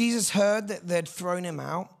 Jesus heard that they'd thrown him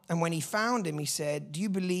out, and when he found him, he said, do you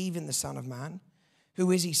believe in the Son of Man?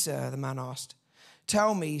 Who is he, sir? The man asked.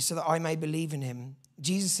 Tell me so that I may believe in him.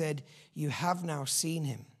 Jesus said, you have now seen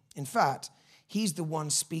him. In fact, he's the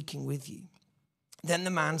one speaking with you. Then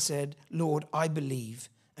the man said, Lord, I believe,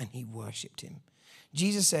 and he worshipped him.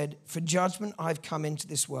 Jesus said, for judgment I've come into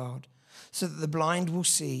this world, so that the blind will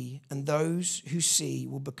see, and those who see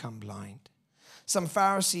will become blind. Some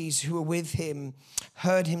Pharisees who were with him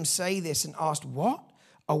heard him say this and asked, what?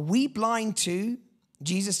 Are we blind too?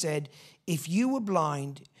 Jesus said, if you were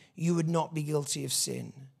blind, you would not be guilty of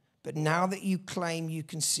sin. But now that you claim you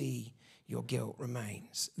can see, your guilt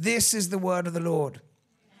remains. This is the word of the Lord.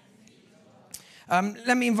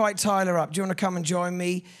 Let me invite Tyler up. Do you want to come and join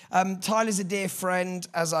me? Tyler's a dear friend,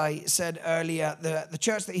 as I said earlier. The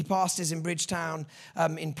church that he pastors in Bridgetown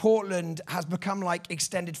in Portland has become like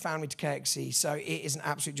extended family to KXC. So it is an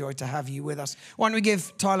absolute joy to have you with us. Why don't we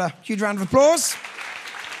give Tyler a huge round of applause?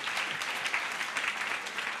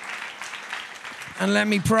 And let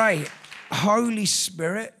me pray. Holy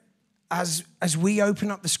Spirit, as we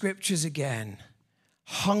open up the scriptures again,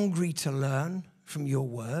 hungry to learn from your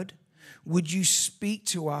word, would you speak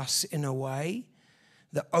to us in a way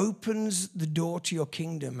that opens the door to your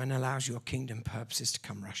kingdom and allows your kingdom purposes to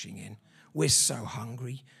come rushing in? We're so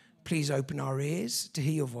hungry. Please open our ears to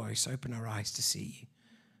hear your voice. Open our eyes to see you.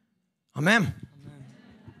 Amen.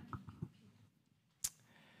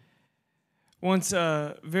 Once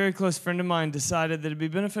a very close friend of mine decided that it'd be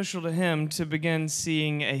beneficial to him to begin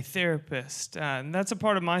seeing a therapist. And that's a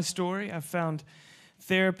part of my story. I've found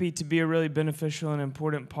therapy to be a really beneficial and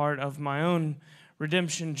important part of my own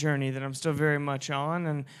redemption journey that I'm still very much on,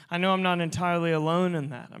 and I know I'm not entirely alone in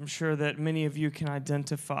that. I'm sure that many of you can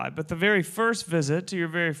identify. But the very first visit to your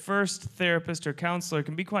very first therapist or counselor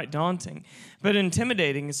can be quite daunting, but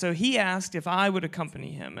intimidating. So he asked if I would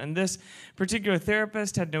accompany him, and this particular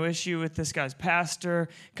therapist had no issue with this guy's pastor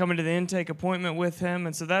coming to the intake appointment with him,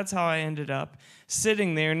 and so that's how I ended up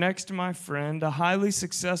sitting there next to my friend, a highly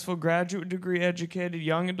successful graduate degree educated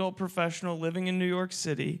young adult professional living in New York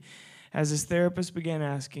City, as his therapist began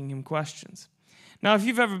asking him questions. Now, if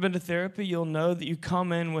you've ever been to therapy, you'll know that you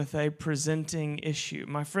come in with a presenting issue.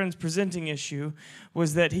 My friend's presenting issue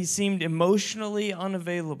was that he seemed emotionally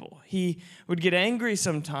unavailable. He would get angry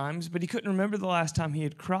sometimes, but he couldn't remember the last time he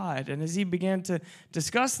had cried. And as he began to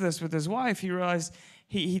discuss this with his wife, he realized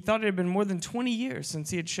he thought it had been more than 20 years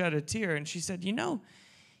since he had shed a tear. And she said, you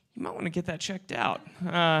might want to get that checked out.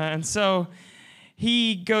 And so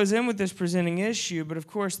he goes in with this presenting issue, but of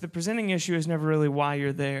course the presenting issue is never really why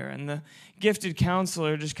you're there. And the gifted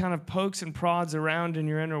counselor just kind of pokes and prods around in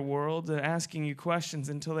your inner world, asking you questions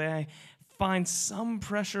until they find some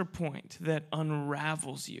pressure point that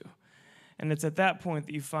unravels you. And it's at that point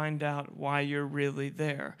that you find out why you're really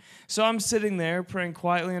there. So I'm sitting there praying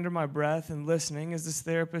quietly under my breath and listening as this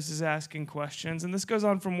therapist is asking questions. And this goes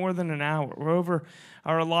on for more than an hour. We're over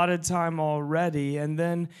our allotted time already. And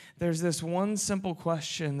then there's this one simple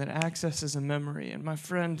question that accesses a memory. And my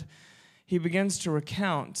friend, he begins to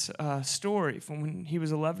recount a story from when he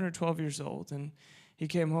was 11 or 12 years old. And he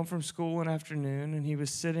came home from school one afternoon, and he was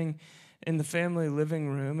sitting in the family living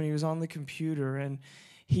room, and he was on the computer, and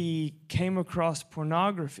he came across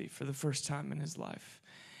pornography for the first time in his life.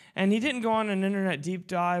 And he didn't go on an internet deep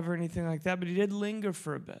dive or anything like that, but he did linger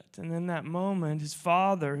for a bit. And in that moment, his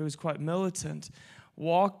father, who was quite militant,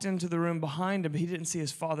 walked into the room behind him, but he didn't see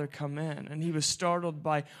his father come in. And he was startled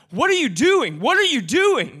by, "What are you doing? What are you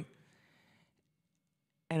doing?"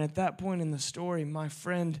 And at that point in the story, my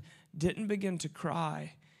friend didn't begin to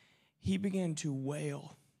cry. He began to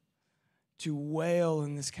wail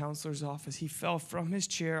in this counselor's office. He fell from his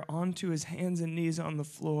chair onto his hands and knees on the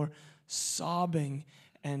floor, sobbing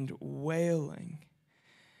and wailing.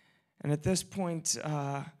 And at this point,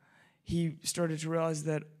 he started to realize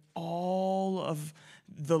that all of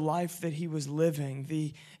the life that he was living,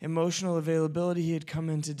 the emotional availability he had come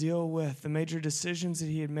in to deal with, the major decisions that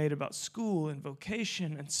he had made about school and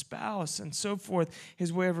vocation and spouse and so forth,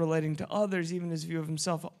 his way of relating to others, even his view of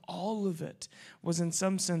himself, all of it was in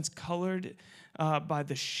some sense colored by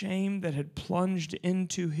the shame that had plunged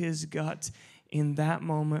into his gut in that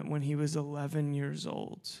moment when he was 11 years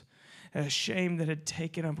old. A shame that had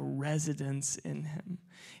taken up residence in him.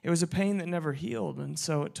 It was a pain that never healed, and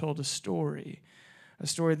so it told a story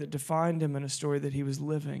that defined him and a story that he was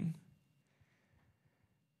living.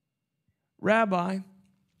 "Rabbi,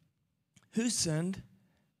 who sinned,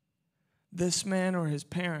 this man or his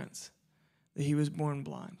parents, that he was born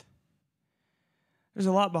blind?" There's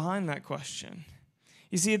a lot behind that question.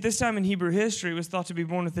 You see, at this time in Hebrew history, it was thought to be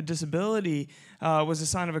born with a disability was a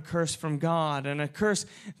sign of a curse from God. And a curse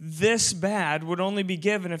this bad would only be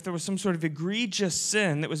given if there was some sort of egregious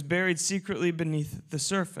sin that was buried secretly beneath the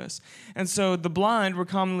surface. And so the blind were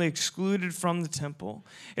commonly excluded from the temple.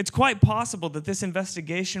 It's quite possible that this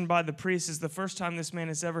investigation by the priest is the first time this man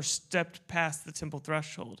has ever stepped past the temple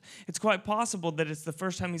threshold. It's quite possible that it's the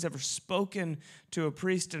first time he's ever spoken to a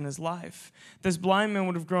priest in his life. This blind man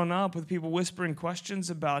would have grown up with people whispering questions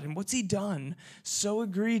about him. What's he done so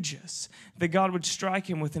egregious that God would strike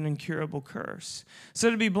him with an incurable curse? So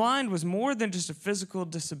to be blind was more than just a physical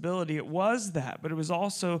disability. It was that, but it was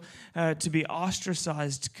also to be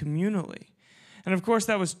ostracized communally. And of course,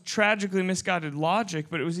 that was tragically misguided logic,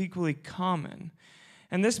 but it was equally common.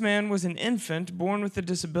 And this man was an infant born with a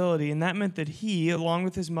disability, and that meant that he, along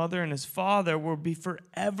with his mother and his father, would be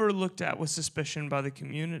forever looked at with suspicion by the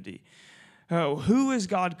community. Who is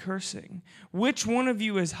God cursing? Which one of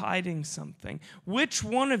you is hiding something? Which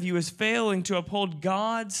one of you is failing to uphold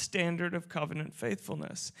God's standard of covenant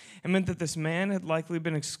faithfulness? It meant that this man had likely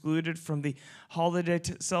been excluded from the holiday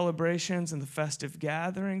celebrations and the festive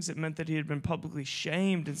gatherings. It meant that he had been publicly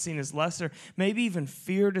shamed and seen as lesser, maybe even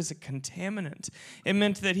feared as a contaminant. It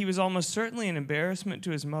meant that he was almost certainly an embarrassment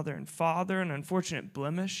to his mother and father, an unfortunate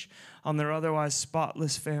blemish on their otherwise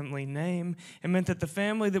spotless family name. It meant that the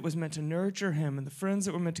family that was meant to nurture him and the friends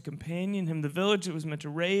that were meant to companion him, the village that was meant to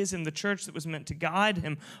raise him, the church that was meant to guide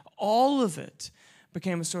him, all of it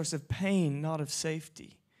became a source of pain, not of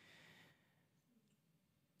safety.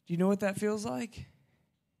 Do you know what that feels like?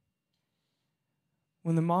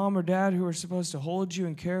 When the mom or dad who are supposed to hold you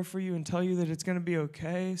and care for you and tell you that it's going to be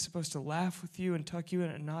okay, supposed to laugh with you and tuck you in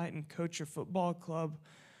at night and coach your football club,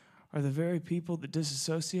 are the very people that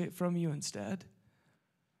disassociate from you instead?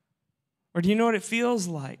 Or do you know what it feels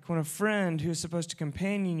like when a friend who's supposed to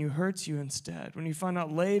companion you hurts you instead? When you find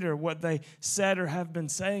out later what they said or have been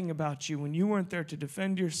saying about you when you weren't there to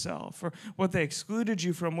defend yourself, or what they excluded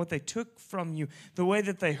you from, what they took from you, the way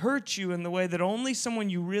that they hurt you, and the way that only someone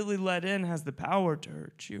you really let in has the power to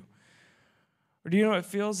hurt you. Or do you know what it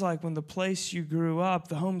feels like when the place you grew up,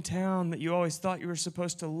 the hometown that you always thought you were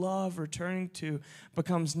supposed to love returning to,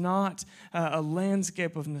 becomes not a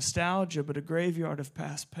landscape of nostalgia, but a graveyard of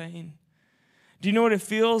past pain? Do you know what it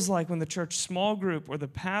feels like when the church small group or the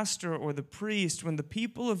pastor or the priest, when the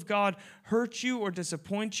people of God hurt you or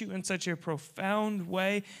disappoint you in such a profound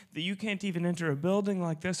way that you can't even enter a building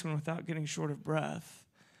like this one without getting short of breath?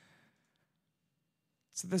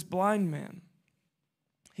 So this blind man,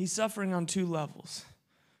 he's suffering on two levels.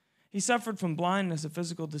 He suffered from blindness, a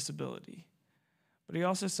physical disability, but he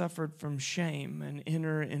also suffered from shame, an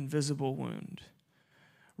inner invisible wound.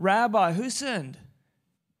 Rabbi, who sinned?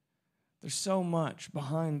 There's so much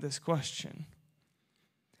behind this question.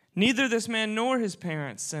 Neither this man nor his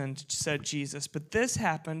parents sinned, said Jesus, but this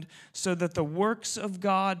happened so that the works of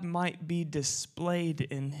God might be displayed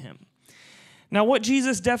in him. Now, what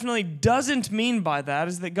Jesus definitely doesn't mean by that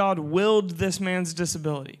is that God willed this man's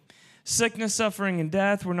disability. Sickness, suffering, and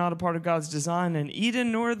death were not a part of God's design in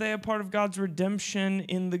Eden, nor are they a part of God's redemption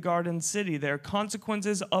in the garden city. They are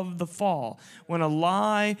consequences of the fall, when a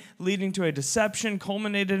lie leading to a deception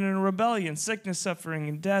culminated in a rebellion. Sickness, suffering,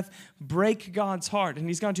 and death break God's heart, and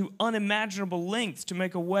he's gone to unimaginable lengths to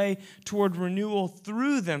make a way toward renewal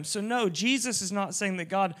through them. So no, Jesus is not saying that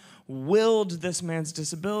God willed this man's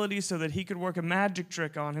disability so that he could work a magic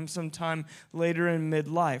trick on him sometime later in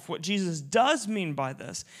midlife. What Jesus does mean by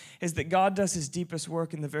this is that God does his deepest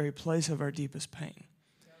work in the very place of our deepest pain.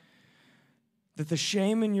 That the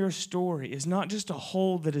shame in your story is not just a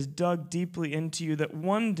hole that is dug deeply into you that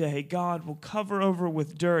one day God will cover over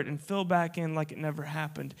with dirt and fill back in like it never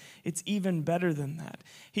happened. It's even better than that.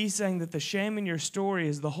 He's saying that the shame in your story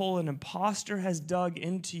is the hole an imposter has dug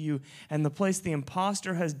into you, and the place the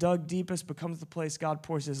imposter has dug deepest becomes the place God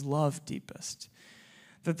pours his love deepest.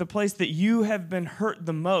 That the place that you have been hurt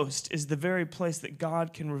the most is the very place that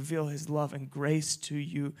God can reveal his love and grace to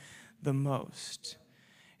you the most.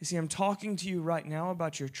 You see, I'm talking to you right now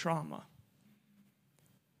about your trauma.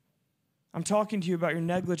 I'm talking to you about your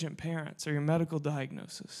negligent parents or your medical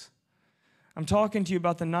diagnosis. I'm talking to you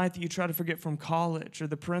about the night that you try to forget from college, or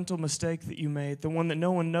the parental mistake that you made, the one that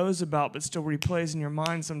no one knows about but still replays in your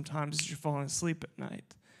mind sometimes as you're falling asleep at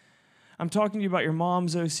night. I'm talking to you about your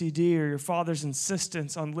mom's OCD or your father's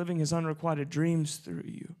insistence on living his unrequited dreams through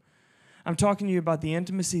you. I'm talking to you about the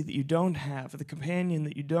intimacy that you don't have, the companion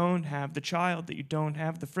that you don't have, the child that you don't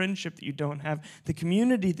have, the friendship that you don't have, the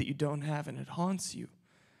community that you don't have, and it haunts you.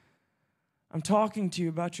 I'm talking to you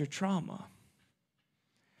about your trauma.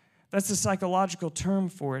 That's a psychological term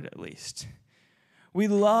for it, at least. We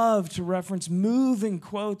love to reference moving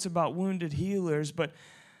quotes about wounded healers, but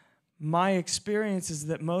my experience is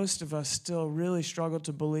that most of us still really struggle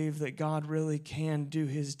to believe that God really can do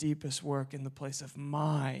his deepest work in the place of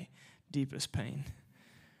my deepest pain.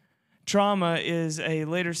 Trauma is a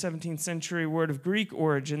later 17th century word of Greek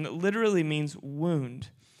origin that literally means wound.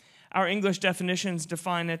 Our English definitions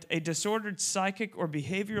define it a disordered psychic or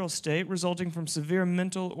behavioral state resulting from severe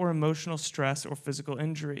mental or emotional stress or physical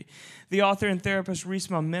injury. The author and therapist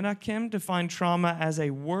Risma Menakem defined trauma as a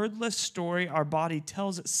wordless story our body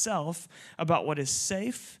tells itself about what is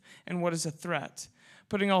safe and what is a threat.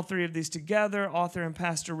 Putting all three of these together, author and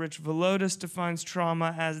pastor Rich Villodas defines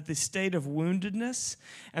trauma as the state of woundedness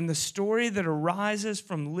and the story that arises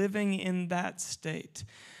from living in that state.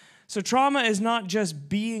 So trauma is not just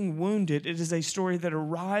being wounded, it is a story that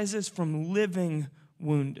arises from living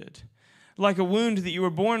wounded. Like a wound that you were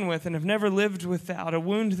born with and have never lived without, a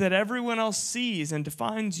wound that everyone else sees and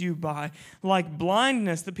defines you by, like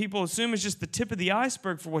blindness that people assume is just the tip of the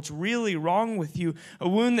iceberg for what's really wrong with you, a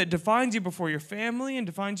wound that defines you before your family and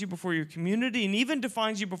defines you before your community and even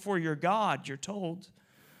defines you before your God, you're told.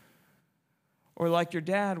 Or like your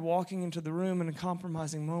dad walking into the room in a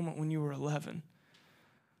compromising moment when you were 11.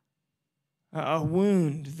 A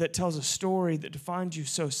wound that tells a story that defines you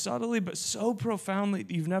so subtly but so profoundly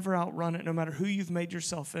that you've never outrun it, no matter who you've made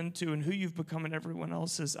yourself into and who you've become in everyone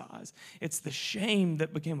else's eyes. It's the shame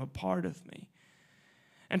that became a part of me.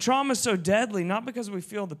 And trauma is so deadly, not because we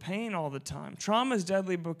feel the pain all the time. Trauma is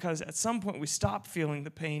deadly because at some point we stop feeling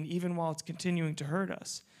the pain even while it's continuing to hurt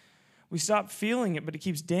us. We stop feeling it, but it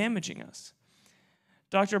keeps damaging us.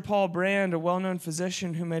 Dr. Paul Brand, a well-known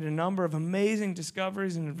physician who made a number of amazing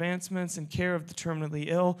discoveries and advancements in care of the terminally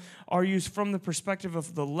ill, argues from the perspective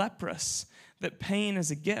of the leprous that pain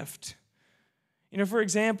is a gift. You know, for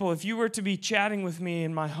example, if you were to be chatting with me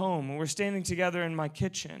in my home, and we're standing together in my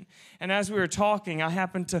kitchen, and as we were talking, I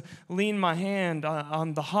happened to lean my hand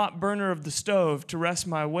on the hot burner of the stove to rest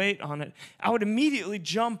my weight on it, I would immediately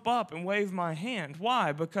jump up and wave my hand.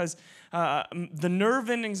 Why? Because the nerve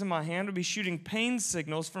endings in my hand would be shooting pain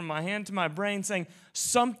signals from my hand to my brain saying,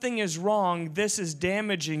 something is wrong, this is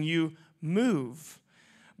damaging you, move.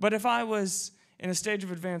 But if I was in a stage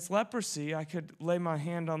of advanced leprosy, I could lay my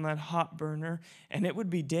hand on that hot burner and it would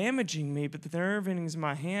be damaging me, but the nerve endings in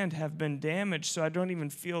my hand have been damaged, so I don't even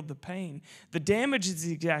feel the pain. The damage is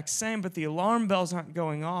the exact same, but the alarm bells aren't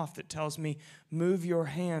going off that tells me, move your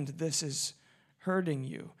hand, this is hurting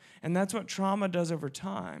you. And that's what trauma does over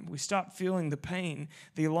time. We stop feeling the pain.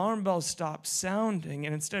 The alarm bells stop sounding,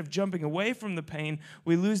 and instead of jumping away from the pain,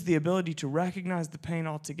 we lose the ability to recognize the pain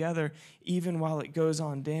altogether, even while it goes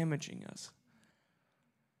on damaging us.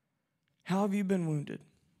 How have you been wounded?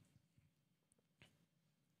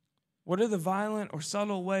 What are the violent or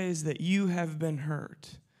subtle ways that you have been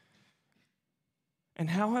hurt?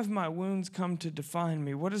 And how have my wounds come to define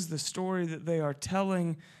me? What is the story that they are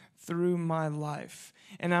telling through my life?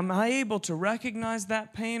 And am I able to recognize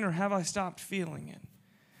that pain, or have I stopped feeling it,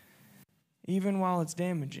 even while it's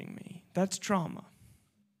damaging me? That's trauma.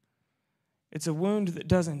 It's a wound that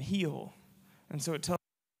doesn't heal, and so it tells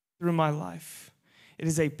through my life. It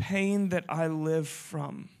is a pain that I live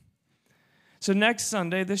from. So next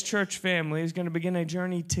Sunday, this church family is going to begin a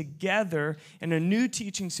journey together in a new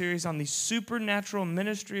teaching series on the supernatural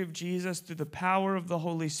ministry of Jesus through the power of the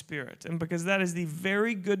Holy Spirit. And because that is the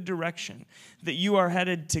very good direction that you are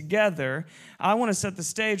headed together, I want to set the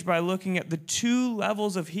stage by looking at the two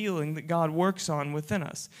levels of healing that God works on within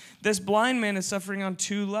us. This blind man is suffering on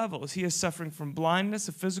two levels. He is suffering from blindness,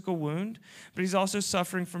 a physical wound, but he's also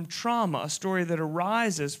suffering from trauma, a story that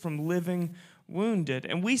arises from living wounded.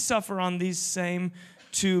 And we suffer on these same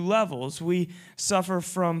two levels. We suffer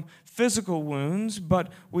from physical wounds, but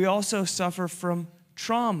we also suffer from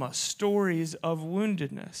trauma, stories of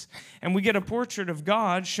woundedness. And we get a portrait of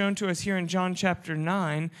God shown to us here in John chapter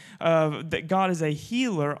 9, that God is a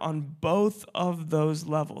healer on both of those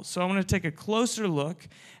levels. So I want to take a closer look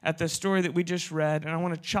at the story that we just read, and I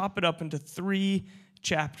want to chop it up into 3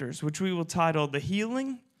 chapters, which we will title The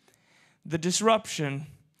Healing, The Disruption,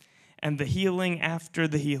 and the healing after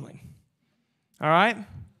the healing. All right?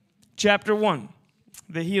 Chapter 1,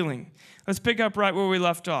 the healing. Let's pick up right where we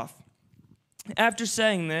left off. After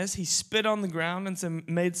saying this, he spit on the ground and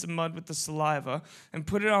made some mud with the saliva and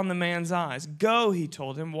put it on the man's eyes. Go, he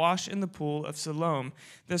told him, wash in the pool of Siloam.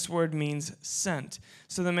 This word means sent.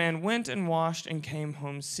 So the man went and washed and came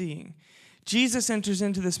home seeing. Jesus enters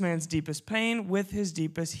into this man's deepest pain with his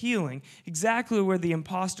deepest healing. Exactly where the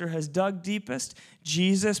imposter has dug deepest,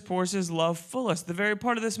 Jesus pours his love fullest. The very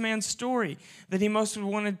part of this man's story that he most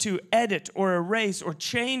wanted to edit or erase or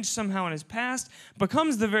change somehow in his past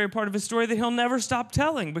becomes the very part of his story that he'll never stop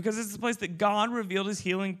telling, because it's the place that God revealed his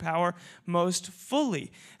healing power most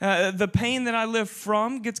fully. The pain that I live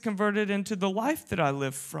from gets converted into the life that I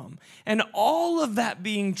live from. And all of that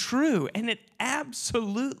being true, and it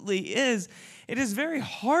absolutely is, it is very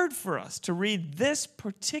hard for us to read this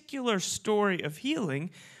particular story of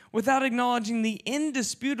healing without acknowledging the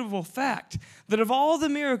indisputable fact that of all the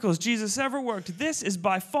miracles Jesus ever worked, this is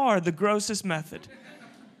by far the grossest method.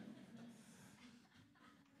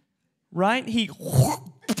 Right? He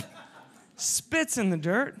spits in the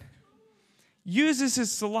dirt, uses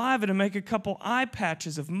his saliva to make a couple eye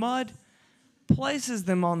patches of mud, places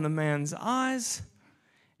them on the man's eyes,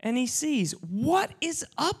 and he sees. What is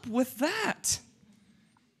up with that?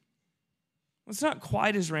 Well, it's not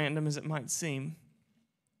quite as random as it might seem.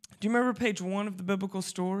 Do you remember page 1 of the biblical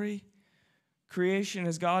story? Creation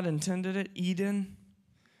as God intended it, Eden.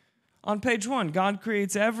 On page 1, God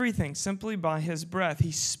creates everything simply by his breath.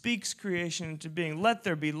 He speaks creation into being. Let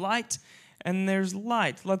there be light, and there's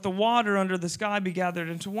light. Let the water under the sky be gathered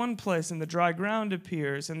into one place, and the dry ground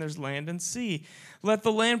appears, and there's land and sea. Let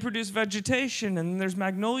the land produce vegetation, and there's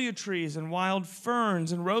magnolia trees and wild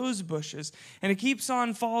ferns and rose bushes. And it keeps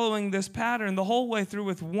on following this pattern the whole way through,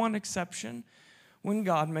 with one exception: when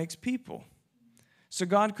God makes people. So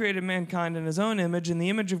God created mankind in his own image. In the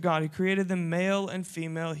image of God, he created them, male and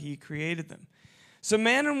female, he created them. So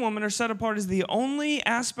man and woman are set apart as the only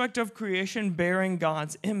aspect of creation bearing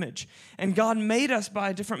God's image. And God made us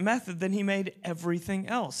by a different method than he made everything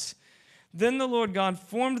else. Then the Lord God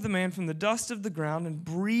formed the man from the dust of the ground and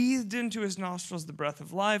breathed into his nostrils the breath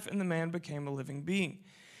of life, and the man became a living being.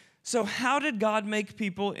 So how did God make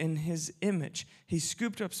people in his image? He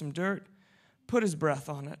scooped up some dirt, put his breath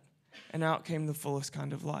on it, and out came the fullest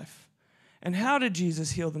kind of life. And how did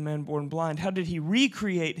Jesus heal the man born blind? How did he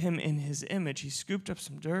recreate him in his image? He scooped up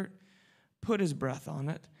some dirt, put his breath on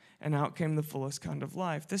it, and out came the fullest kind of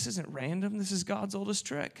life. This isn't random. This is God's oldest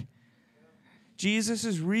trick. Jesus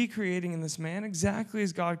is recreating in this man exactly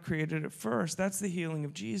as God created it first. That's the healing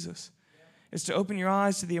of Jesus. It's to open your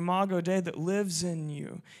eyes to the Imago Dei that lives in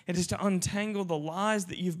you. It is to untangle the lies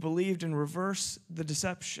that you've believed and reverse the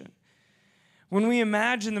deception. When we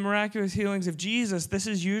imagine the miraculous healings of Jesus, this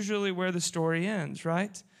is usually where the story ends,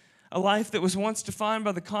 right? A life that was once defined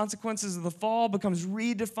by the consequences of the fall becomes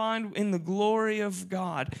redefined in the glory of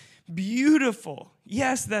God. Beautiful.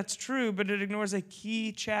 Yes, that's true, but it ignores a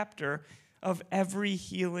key chapter of every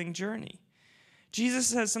healing journey. Jesus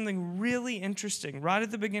says something really interesting right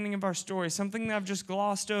at the beginning of our story, something that I've just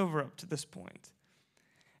glossed over up to this point.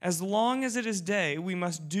 As long as it is day, we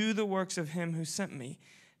must do the works of him who sent me.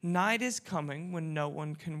 Night is coming when no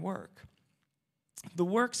one can work. The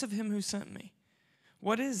works of him who sent me.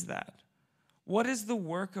 What is that? What is the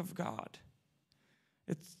work of God?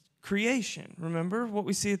 It's creation. Remember what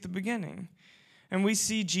we see at the beginning. And we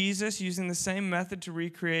see Jesus using the same method to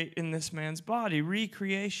recreate in this man's body,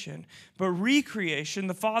 recreation. But recreation,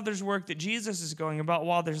 the Father's work that Jesus is going about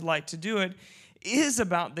while there's light to do it, is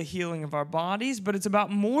about the healing of our bodies, but it's about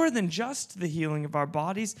more than just the healing of our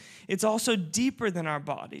bodies. It's also deeper than our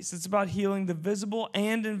bodies. It's about healing the visible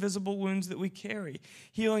and invisible wounds that we carry,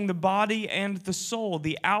 healing the body and the soul,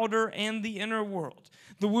 the outer and the inner world,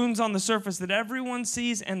 the wounds on the surface that everyone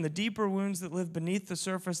sees and the deeper wounds that live beneath the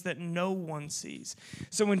surface that no one sees.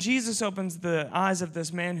 So when Jesus opens the eyes of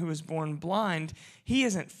this man who was born blind, he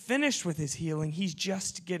isn't finished with his healing. He's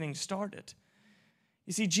just getting started.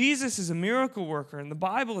 You see, Jesus is a miracle worker, and the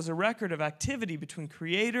Bible is a record of activity between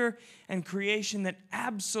creator and creation that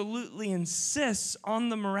absolutely insists on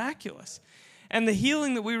the miraculous. And the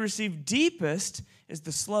healing that we receive deepest is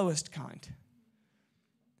the slowest kind.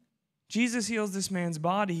 Jesus heals this man's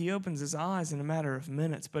body. He opens his eyes in a matter of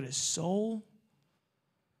minutes, but his soul,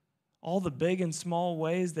 all the big and small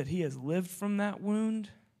ways that he has lived from that wound,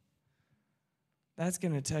 that's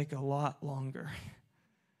going to take a lot longer.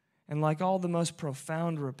 And like all the most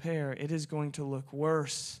profound repair, it is going to look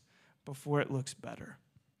worse before it looks better.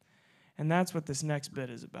 And that's what this next bit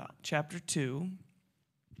is about. Chapter 2,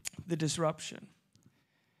 the disruption.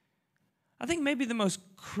 I think maybe the most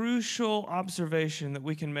crucial observation that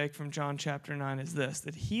we can make from John chapter 9 is this,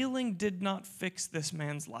 that healing did not fix this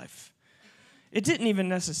man's life. It didn't even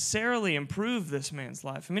necessarily improve this man's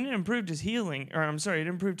life. I mean, it improved his it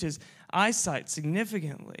improved his eyesight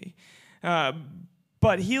significantly.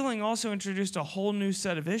 But healing also introduced a whole new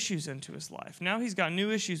set of issues into his life. Now he's got new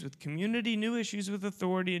issues with community, new issues with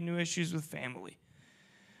authority, and new issues with family.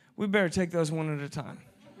 We better take those one at a time.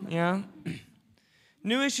 Yeah?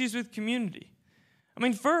 New issues with community. I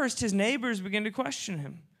mean, first, his neighbors begin to question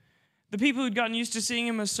him. The people who'd gotten used to seeing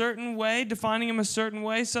him a certain way, defining him a certain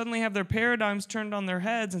way, suddenly have their paradigms turned on their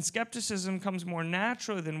heads, and skepticism comes more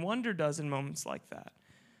naturally than wonder does in moments like that.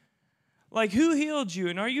 Like, who healed you?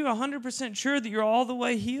 And are you 100% sure that you're all the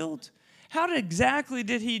way healed? How exactly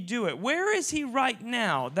did he do it? Where is he right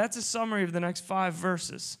now? That's a summary of the next 5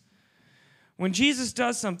 verses. When Jesus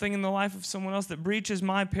does something in the life of someone else that breaches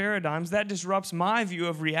my paradigms, that disrupts my view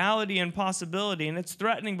of reality and possibility, and it's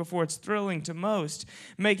threatening before it's thrilling to most,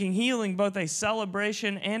 making healing both a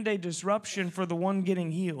celebration and a disruption for the one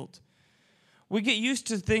getting healed. We get used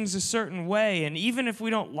to things a certain way, and even if we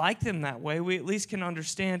don't like them that way, we at least can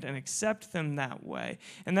understand and accept them that way.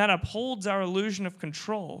 And that upholds our illusion of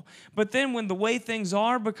control. But then when the way things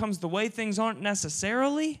are becomes the way things aren't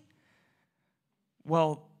necessarily,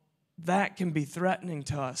 well, that can be threatening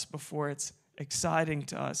to us before it's exciting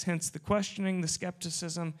to us. Hence the questioning, the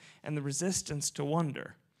skepticism, and the resistance to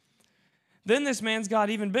wonder. Then this man's got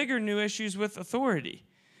even bigger new issues with authority.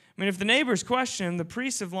 I mean, if the neighbors question him, the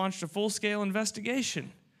priests have launched a full-scale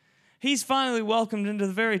investigation. He's finally welcomed into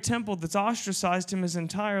the very temple that's ostracized him his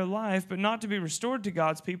entire life, but not to be restored to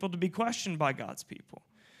God's people, to be questioned by God's people.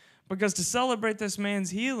 Because to celebrate this man's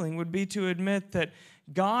healing would be to admit that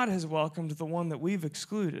God has welcomed the one that we've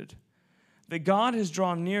excluded, that God has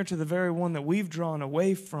drawn near to the very one that we've drawn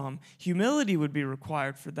away from. Humility would be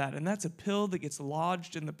required for that, and that's a pill that gets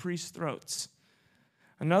lodged in the priest's throats.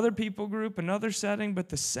 Another people group, another setting, but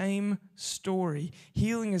the same story.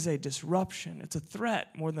 Healing is a disruption. It's a threat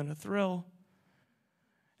more than a thrill.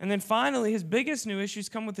 And then finally, his biggest new issues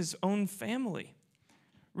come with his own family.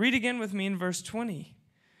 Read again with me in verse 20.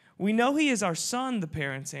 We know he is our son, the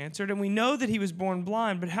parents answered, and we know that he was born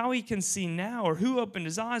blind, but how he can see now or who opened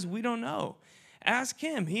his eyes, we don't know. Ask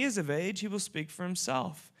him. He is of age. He will speak for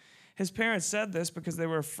himself. His parents said this because they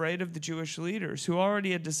were afraid of the Jewish leaders, who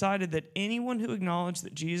already had decided that anyone who acknowledged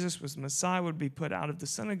that Jesus was the Messiah would be put out of the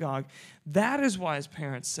synagogue. That is why his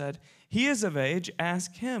parents said, "He is of age,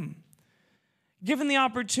 ask him." Given the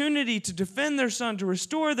opportunity to defend their son, to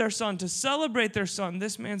restore their son, to celebrate their son,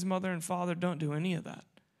 this man's mother and father don't do any of that.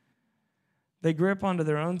 They grip onto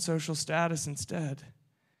their own social status instead.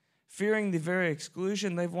 Fearing the very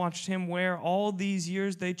exclusion they've watched him wear all these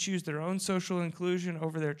years, they choose their own social inclusion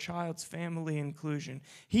over their child's family inclusion.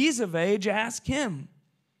 He's of age, ask him.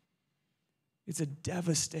 It's a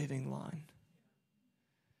devastating line.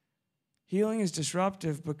 Healing is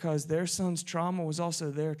disruptive because their son's trauma was also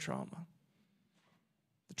their trauma.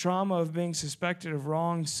 The trauma of being suspected of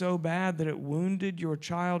wrong so bad that it wounded your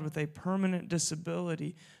child with a permanent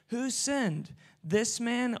disability. Who sinned, this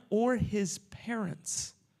man or his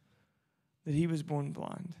parents, that he was born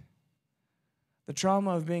blind? The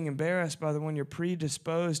trauma of being embarrassed by the one you're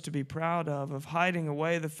predisposed to be proud of hiding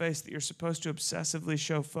away the face that you're supposed to obsessively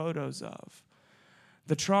show photos of.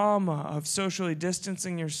 The trauma of socially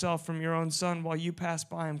distancing yourself from your own son while you pass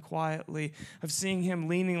by him quietly, of seeing him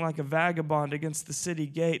leaning like a vagabond against the city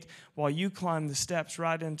gate while you climb the steps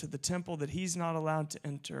right into the temple that he's not allowed to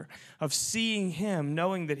enter, of seeing him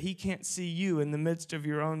knowing that he can't see you in the midst of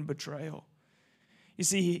your own betrayal. You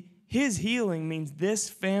see, his healing means this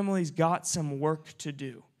family's got some work to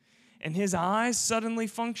do. And his eyes suddenly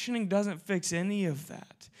functioning doesn't fix any of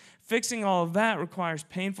that. Fixing all of that requires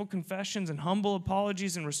painful confessions and humble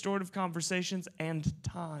apologies and restorative conversations and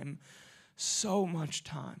time. So much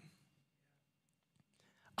time.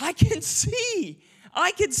 I can see.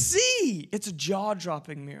 It's a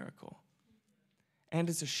jaw-dropping miracle. And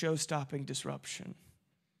it's a show-stopping disruption.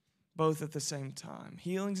 Both at the same time.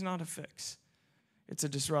 Healing's not a fix. It's a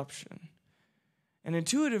disruption. And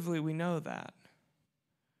intuitively, we know that.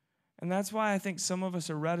 And that's why I think some of us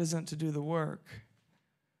are reticent to do the work,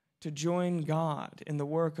 to join God in the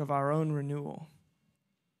work of our own renewal.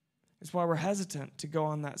 It's why we're hesitant to go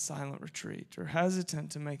on that silent retreat, or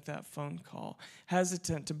hesitant to make that phone call,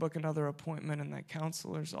 hesitant to book another appointment in that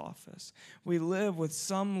counselor's office. We live with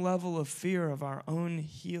some level of fear of our own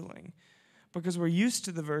healing because we're used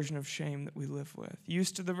to the version of shame that we live with,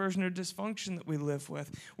 used to the version of dysfunction that we live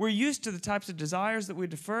with. We're used to the types of desires that we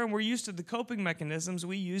defer, and we're used to the coping mechanisms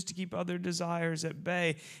we use to keep other desires at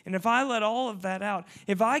bay. And if I let all of that out,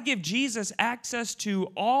 if I give Jesus access to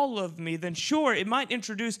all of me, then sure, it might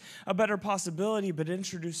introduce a better possibility, but it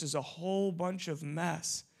introduces a whole bunch of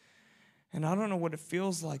mess. And I don't know what it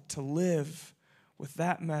feels like to live with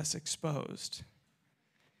that mess exposed.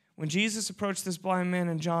 When Jesus approached this blind man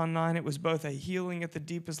in John 9, it was both a healing at the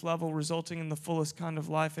deepest level, resulting in the fullest kind of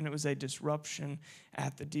life, and it was a disruption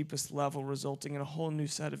at the deepest level, resulting in a whole new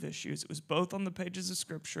set of issues. It was both on the pages of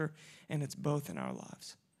Scripture, and it's both in our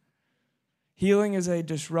lives. Healing is a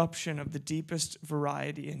disruption of the deepest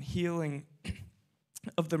variety, and healing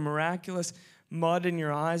of the miraculous mud in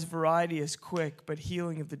your eyes variety is quick, but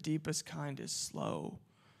healing of the deepest kind is slow.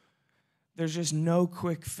 There's just no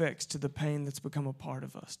quick fix to the pain that's become a part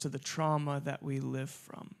of us, to the trauma that we live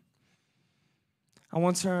from. I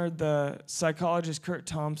once heard the psychologist Kurt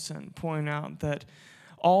Thompson point out that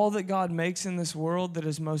all that God makes in this world that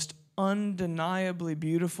is most undeniably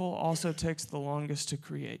beautiful also takes the longest to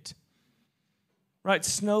create. Right?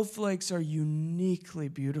 Snowflakes are uniquely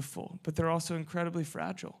beautiful, but they're also incredibly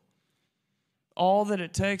fragile. All that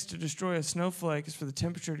it takes to destroy a snowflake is for the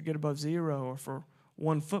temperature to get above zero, or for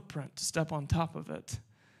one footprint to step on top of it.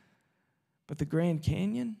 But the Grand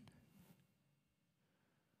Canyon,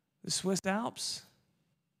 the Swiss Alps,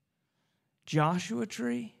 Joshua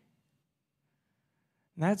Tree,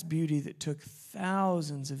 that's beauty that took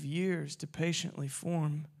thousands of years to patiently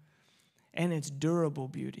form, and it's durable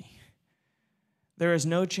beauty. There is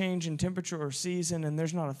no change in temperature or season, and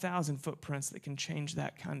there's not 1,000 footprints that can change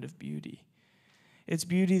that kind of beauty. It's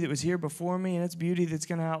beauty that was here before me, and it's beauty that's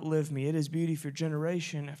going to outlive me. It is beauty for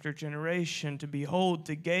generation after generation to behold,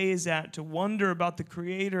 to gaze at, to wonder about the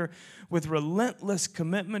Creator with relentless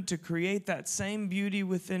commitment to create that same beauty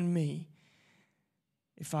within me,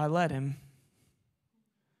 if I let Him.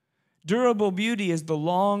 Durable beauty is the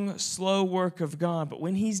long, slow work of God, but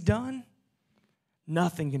when He's done,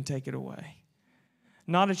 nothing can take it away.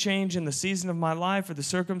 Not a change in the season of my life or the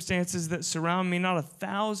circumstances that surround me, not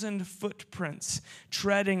 1,000 footprints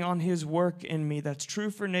treading on His work in me. That's true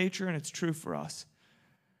for nature, and it's true for us.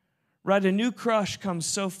 Right, a new crush comes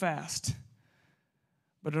so fast,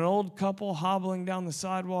 but an old couple hobbling down the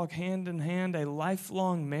sidewalk hand in hand, a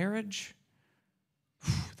lifelong marriage,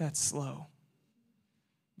 that's slow.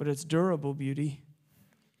 But it's durable beauty.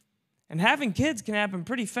 And having kids can happen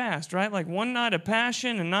pretty fast, right? Like one night of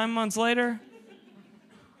passion and 9 months later.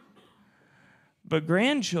 But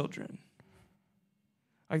grandchildren,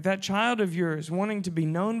 like that child of yours wanting to be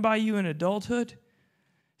known by you in adulthood,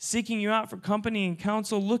 seeking you out for company and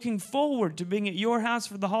counsel, looking forward to being at your house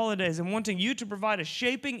for the holidays and wanting you to provide a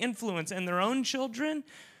shaping influence in their own children,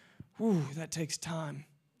 that takes time.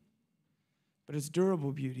 But it's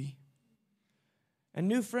durable beauty. And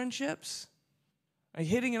new friendships, like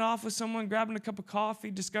hitting it off with someone, grabbing a cup of coffee,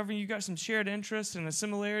 discovering you got some shared interests and a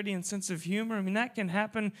similarity and sense of humor. I mean, that can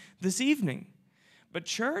happen this evening. But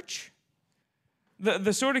church,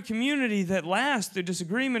 the sort of community that lasts through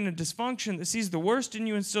disagreement and dysfunction, that sees the worst in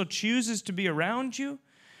you and still chooses to be around you,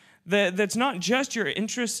 that's not just your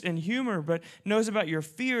interest and humor, but knows about your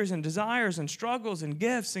fears and desires and struggles and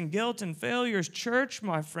gifts and guilt and failures. Church,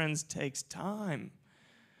 my friends, takes time.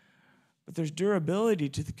 But there's durability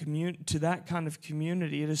to that kind of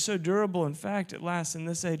community. It is so durable, in fact, it lasts in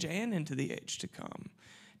this age and into the age to come.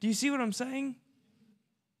 Do you see what I'm saying?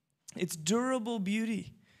 It's durable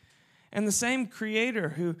beauty. And the same Creator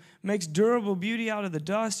who makes durable beauty out of the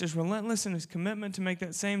dust is relentless in His commitment to make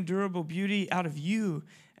that same durable beauty out of you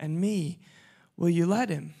and me. Will you let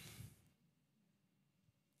Him?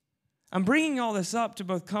 I'm bringing all this up to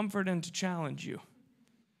both comfort and to challenge you.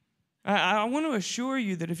 I want to assure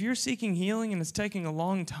you that if you're seeking healing and it's taking a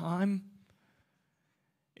long time,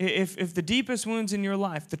 if the deepest wounds in your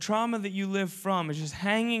life, the trauma that you live from is just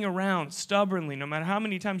hanging around stubbornly, no matter how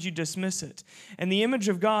many times you dismiss it, and the image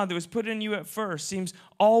of God that was put in you at first seems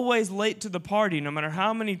always late to the party, no matter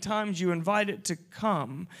how many times you invite it to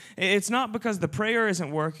come, it's not because the prayer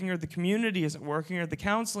isn't working or the community isn't working or the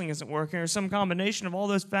counseling isn't working or some combination of all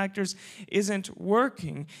those factors isn't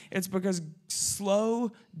working. It's because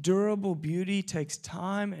slow, durable beauty takes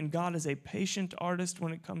time, and God is a patient artist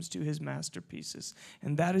when it comes to His masterpieces.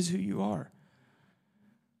 And that is who you are.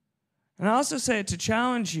 And I also say it to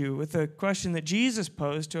challenge you with a question that Jesus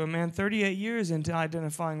posed to a man 38 years into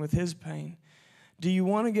identifying with his pain. Do you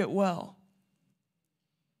want to get well?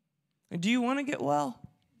 Do you want to get well?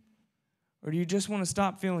 Or do you just want to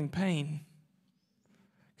stop feeling pain?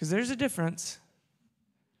 Because there's a difference.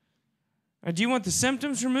 Or do you want the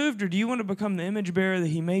symptoms removed, or do you want to become the image bearer that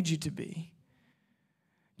He made you to be?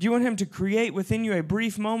 Do you want Him to create within you a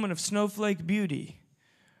brief moment of snowflake beauty?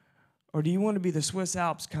 Or do you want to be the Swiss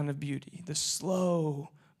Alps kind of beauty, the slow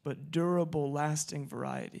but durable, lasting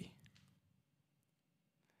variety?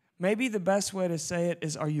 Maybe the best way to say it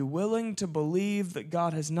is, are you willing to believe that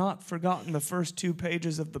God has not forgotten the first 2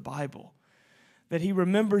 pages of the Bible? That He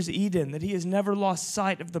remembers Eden, that He has never lost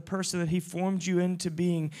sight of the person that He formed you into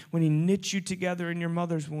being when He knit you together in your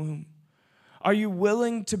mother's womb? Are you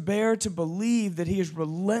willing to bear to believe that He is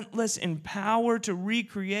relentless in power to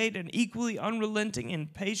recreate and equally unrelenting in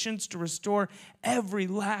patience to restore every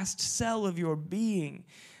last cell of your being?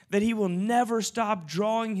 That He will never stop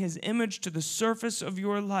drawing His image to the surface of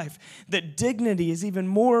your life, that dignity is even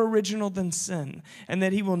more original than sin, and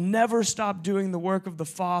that He will never stop doing the work of the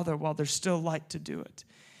Father while there's still light to do it.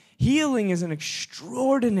 Healing is an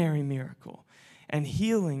extraordinary miracle, and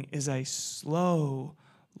healing is a slow,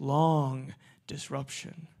 long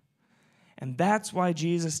disruption. And that's why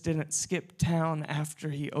Jesus didn't skip town after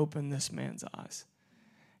He opened this man's eyes.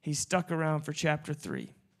 He stuck around for chapter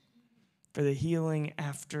 3. For the healing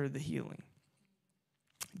after the healing.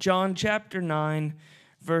 John chapter 9,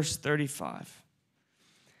 verse 35.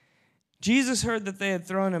 Jesus heard that they had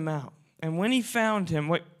thrown Him out. And when He found Him,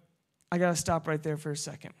 I got to stop right there for a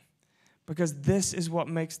second. Because this is what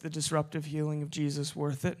makes the disruptive healing of Jesus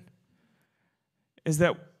worth it. Is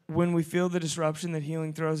that when we feel the disruption that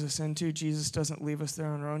healing throws us into, Jesus doesn't leave us there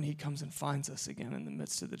on our own. He comes and finds us again in the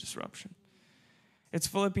midst of the disruption. It's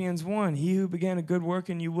Philippians 1. He who began a good work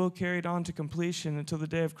in you will carry it on to completion until the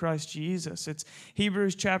day of Christ Jesus. It's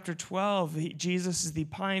Hebrews chapter 12. Jesus is the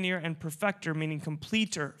pioneer and perfecter, meaning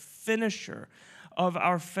completer, finisher of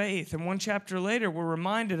our faith. And one chapter later, we're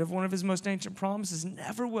reminded of one of His most ancient promises.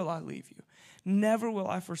 Never will I leave you. Never will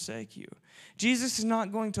I forsake you. Jesus is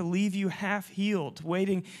not going to leave you half-healed,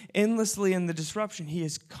 waiting endlessly in the disruption. He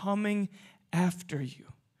is coming after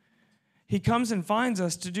you. He comes and finds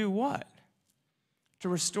us to do what? To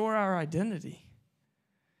restore our identity.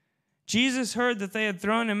 Jesus heard that they had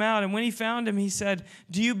thrown Him out, and when He found Him, He said,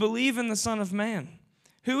 "Do you believe in the Son of Man?"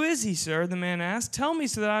 "Who is He, sir?" the man asked. "Tell me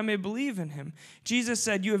so that I may believe in Him." Jesus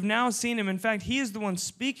said, "You have now seen Him. In fact, He is the one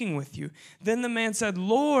speaking with you." Then the man said,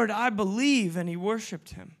 "Lord, I believe," and he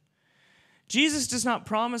worshiped Him. Jesus does not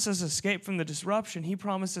promise us escape from the disruption. He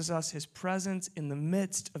promises us His presence in the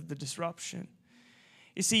midst of the disruption.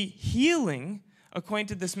 You see, healing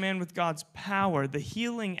acquainted this man with God's power, the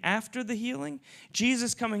healing after the healing,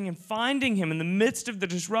 Jesus coming and finding him in the midst of the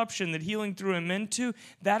disruption that healing threw him into,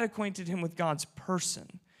 that acquainted him with God's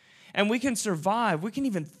person. And we can survive, we can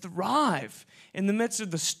even thrive in the midst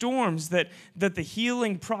of the storms that the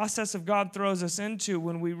healing process of God throws us into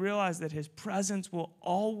when we realize that his presence will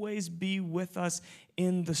always be with us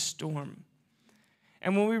in the storm.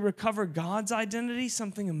 And when we recover God's identity,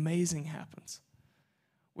 something amazing happens.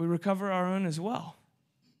 We recover our own as well.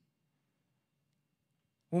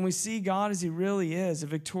 When we see God as he really is, a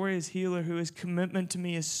victorious healer whose commitment to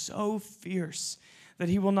me is so fierce that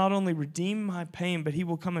he will not only redeem my pain, but he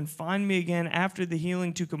will come and find me again after the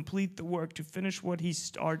healing to complete the work, to finish what he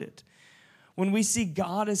started. When we see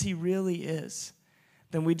God as he really is,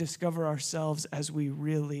 then we discover ourselves as we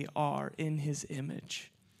really are in his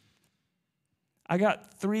image. I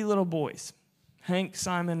got 3 little boys, Hank,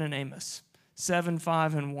 Simon, and Amos, 7,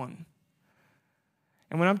 5, and 1.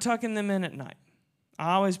 And when I'm tucking them in at night,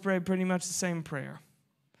 I always pray pretty much the same prayer.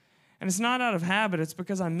 And it's not out of habit, it's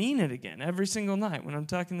because I mean it again every single night when I'm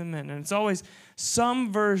tucking them in. And it's always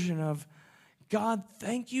some version of, God,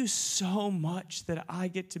 thank you so much that I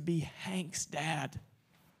get to be Hank's dad. I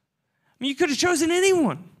mean, you could have chosen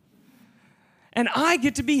anyone. And I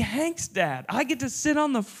get to be Hank's dad. I get to sit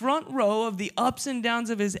on the front row of the ups and downs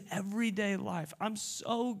of his everyday life. I'm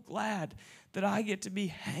so glad that I get to be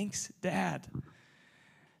Hank's dad.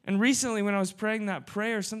 And recently when I was praying that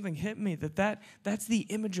prayer, something hit me that's the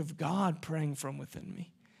image of God praying from within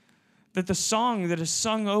me. That the song that is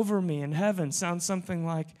sung over me in heaven sounds something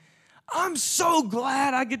like, I'm so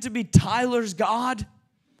glad I get to be Tyler's God.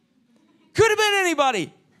 Could have been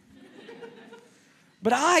anybody.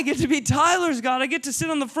 But I get to be Tyler's God. I get to sit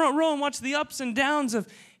on the front row and watch the ups and downs of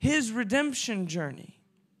his redemption journey.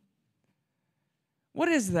 What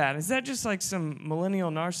is that? Is that just like some millennial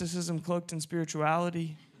narcissism cloaked in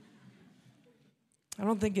spirituality? I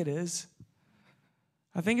don't think it is.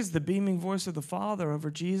 I think it's the beaming voice of the Father over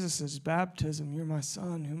Jesus' baptism. You're my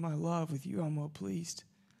Son, whom I love. With you I'm well pleased.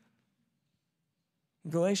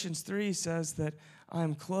 Galatians 3 says that I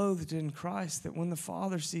am clothed in Christ, that when the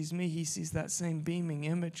Father sees me, he sees that same beaming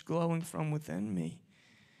image glowing from within me.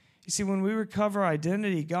 You see, when we recover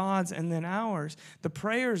identity, God's and then ours, the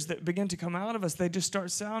prayers that begin to come out of us, they just start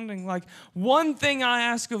sounding like, one thing I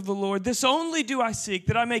ask of the Lord, this only do I seek,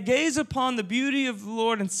 that I may gaze upon the beauty of the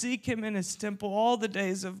Lord and seek him in his temple all the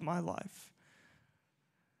days of my life,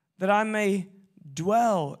 that I may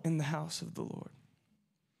dwell in the house of the Lord.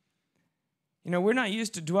 You know, we're not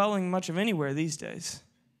used to dwelling much of anywhere these days.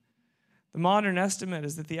 The modern estimate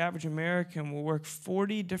is that the average American will work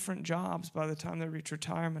 40 different jobs by the time they reach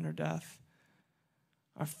retirement or death.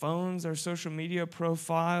 Our phones, our social media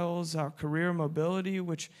profiles, our career mobility,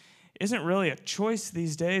 which isn't really a choice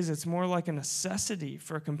these days, it's more like a necessity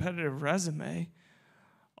for a competitive resume.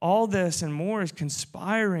 All this and more is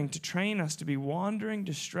conspiring to train us to be wandering,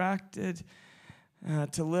 distracted,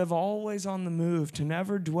 to live always on the move, to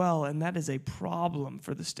never dwell, and that is a problem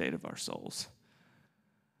for the state of our souls.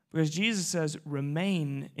 Because Jesus says,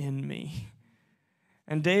 remain in me.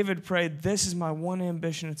 And David prayed, this is my one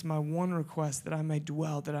ambition, it's my one request, that I may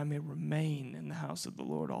dwell, that I may remain in the house of the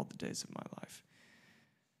Lord all the days of my life.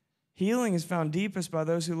 Healing is found deepest by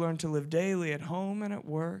those who learn to live daily at home and at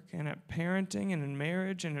work and at parenting and in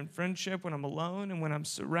marriage and in friendship, when I'm alone and when I'm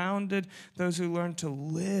surrounded, those who learn to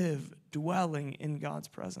live dwelling in God's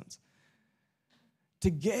presence. To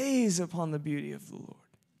gaze upon the beauty of the Lord.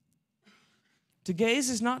 To gaze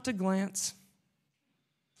is not to glance.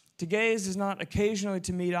 To gaze is not occasionally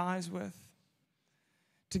to meet eyes with.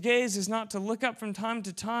 To gaze is not to look up from time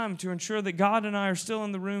to time to ensure that God and I are still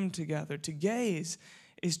in the room together. To gaze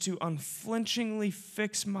is to unflinchingly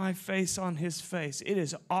fix my face on his face. It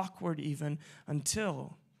is awkward even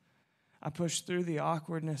until I push through the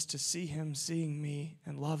awkwardness to see him seeing me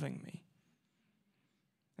and loving me.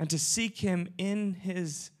 And to seek him in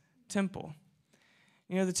his temple.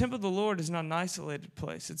 You know, the temple of the Lord is not an isolated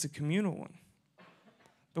place. It's a communal one.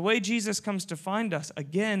 The way Jesus comes to find us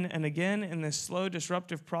again and again in this slow,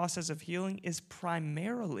 disruptive process of healing is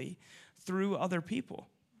primarily through other people.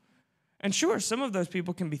 And sure, some of those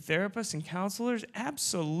people can be therapists and counselors,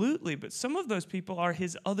 absolutely, but some of those people are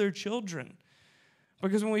his other children.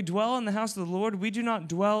 Because when we dwell in the house of the Lord, we do not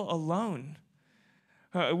dwell alone.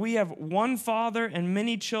 We have one father and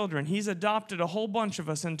many children. He's adopted a whole bunch of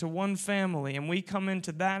us into one family, and we come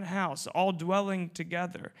into that house all dwelling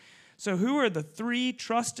together. So who are the 3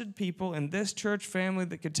 trusted people in this church family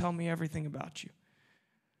that could tell me everything about you?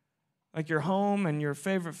 Like your home and your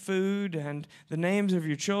favorite food and the names of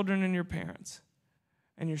your children and your parents.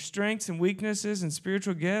 and your strengths and weaknesses and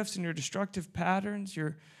spiritual gifts and your destructive patterns,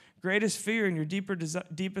 your greatest fear and your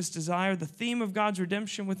deepest desire, the theme of God's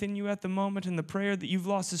redemption within you at the moment, and the prayer that you've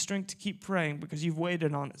lost the strength to keep praying because you've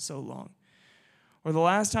waited on it so long. Or the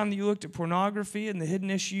last time that you looked at pornography and the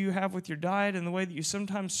hidden issue you have with your diet and the way that you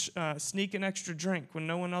sometimes sneak an extra drink when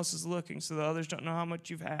no one else is looking so that others don't know how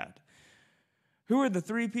much you've had. Who are the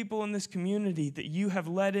 3 people in this community that you have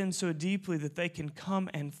let in so deeply that they can come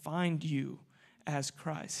and find you as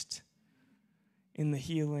Christ in the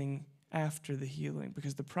healing, after the healing?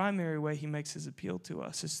 Because the primary way he makes his appeal to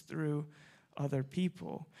us is through other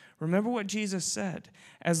people. Remember what Jesus said.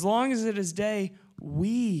 As long as it is day,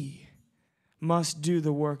 we must do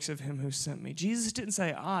the works of him who sent me. Jesus didn't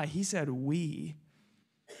say I, he said we.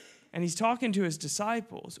 And he's talking to his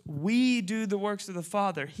disciples. We do the works of the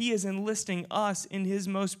Father. He is enlisting us in his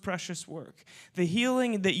most precious work. The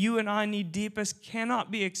healing that you and I need deepest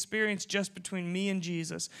cannot be experienced just between me and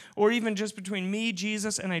Jesus, or even just between me,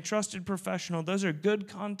 Jesus, and a trusted professional. Those are good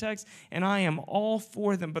contexts, and I am all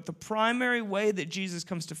for them. But the primary way that Jesus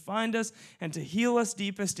comes to find us and to heal us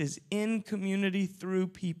deepest is in community through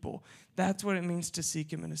people. That's what it means to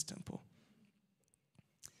seek him in his temple.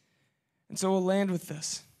 And so we'll land with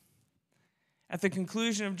this. At the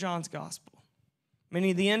conclusion of John's gospel,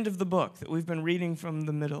 meaning the end of the book that we've been reading from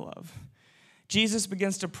the middle of, Jesus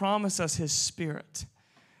begins to promise us his Spirit.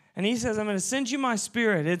 And he says, I'm going to send you my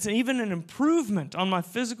Spirit. It's even an improvement on my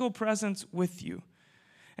physical presence with you.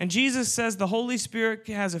 And Jesus says the Holy Spirit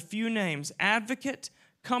has a few names: Advocate,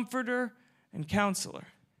 Comforter, and Counselor.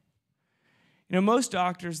 You know, most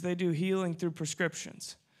doctors, they do healing through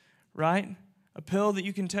prescriptions, right? A pill that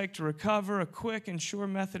you can take to recover, a quick and sure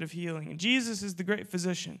method of healing. And Jesus is the great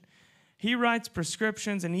physician. He writes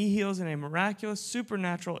prescriptions and he heals in a miraculous,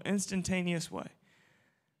 supernatural, instantaneous way.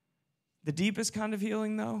 The deepest kind of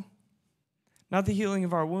healing, though, not the healing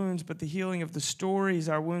of our wounds, but the healing of the stories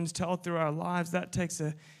our wounds tell through our lives, that takes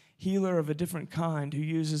a healer of a different kind who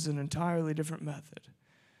uses an entirely different method.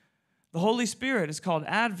 The Holy Spirit is called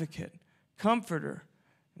Advocate, Comforter,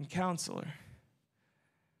 and Counselor.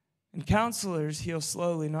 And counselors heal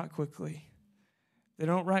slowly, not quickly. They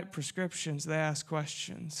don't write prescriptions, they ask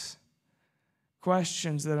questions.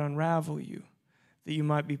 Questions that unravel you, that you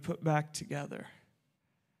might be put back together,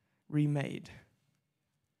 remade.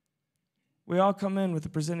 We all come in with a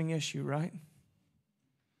presenting issue, right?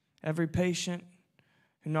 Every patient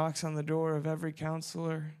who knocks on the door of every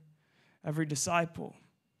counselor, every disciple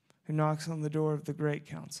who knocks on the door of the great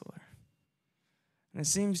counselor. And it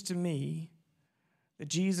seems to me that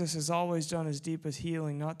Jesus has always done his deepest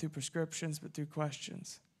healing, not through prescriptions, but through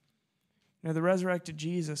questions. You know, the resurrected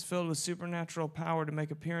Jesus, filled with supernatural power to make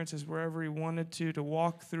appearances wherever he wanted to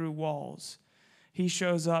walk through walls, he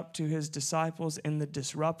shows up to his disciples in the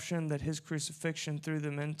disruption that his crucifixion threw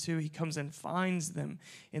them into. He comes and finds them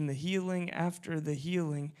in the healing after the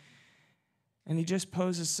healing, and he just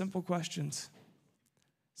poses simple questions.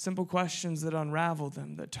 Simple questions that unravel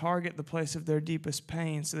them, that target the place of their deepest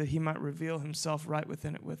pain so that he might reveal himself right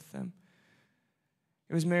within it with them.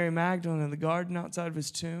 It was Mary Magdalene in the garden outside of his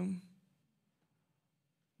tomb.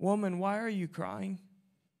 Woman, why are you crying?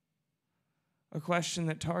 A question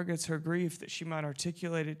that targets her grief, that she might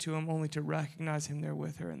articulate it to him only to recognize him there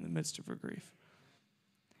with her in the midst of her grief.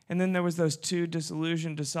 And then there was those 2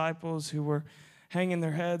 disillusioned disciples who were hanging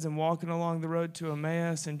their heads and walking along the road to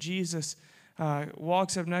Emmaus, and Jesus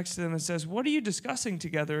walks up next to them and says, what are you discussing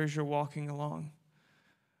together as you're walking along?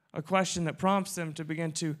 A question that prompts them to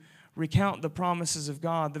begin to recount the promises of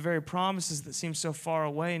God, the very promises that seem so far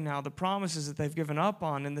away now, the promises that they've given up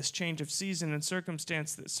on in this change of season and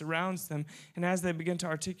circumstance that surrounds them. And as they begin to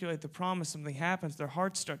articulate the promise, something happens. Their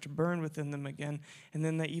hearts start to burn within them again, and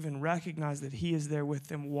then they even recognize that he is there with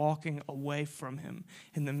them, walking away from him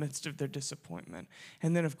in the midst of their disappointment.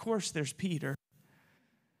 And then, of course, there's Peter.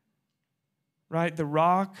 Right? The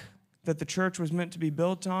rock that the church was meant to be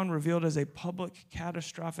built on, revealed as a public,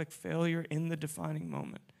 catastrophic failure in the defining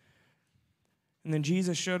moment. And then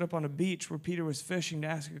Jesus showed up on a beach where Peter was fishing to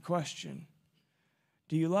ask a question.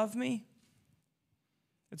 Do you love me?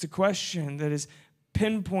 It's a question that is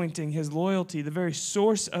pinpointing his loyalty, the very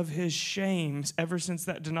source of his shame ever since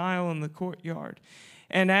that denial in the courtyard.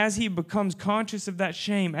 And as he becomes conscious of that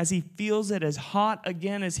shame, as he feels it as hot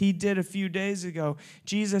again as he did a few days ago,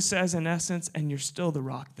 Jesus says, in essence, and you're still the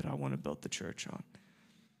rock that I want to build the church on.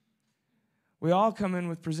 We all come in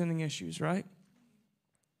with presenting issues, right?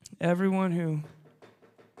 Everyone who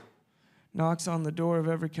knocks on the door of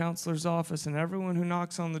every counselor's office and everyone who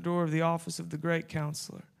knocks on the door of the office of the great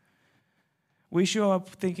counselor. We show up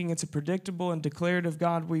thinking it's a predictable and declarative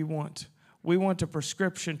God we want. We want a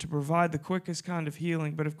prescription to provide the quickest kind of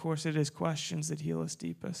healing, but of course it is questions that heal us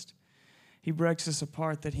deepest. He breaks us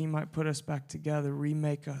apart that he might put us back together,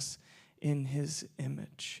 remake us in his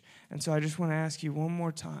image. And so I just want to ask you one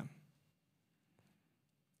more time.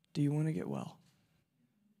 Do you want to get well?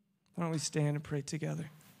 Why don't we stand and pray together?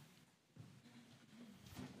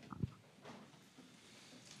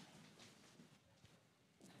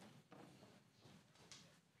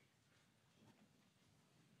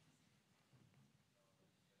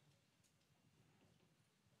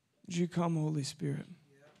 Would you come, Holy Spirit?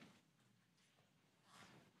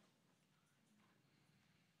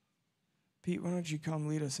 Pete, why don't you come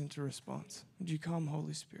lead us into response? Would you come,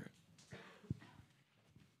 Holy Spirit?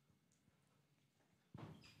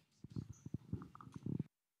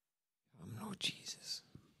 Lord Jesus.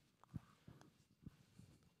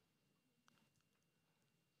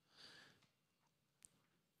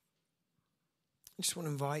 I just want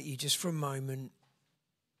to invite you just for a moment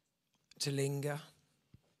to linger.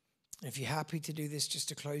 If you're happy to do this, just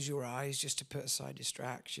to close your eyes, just to put aside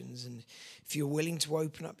distractions. And if you're willing to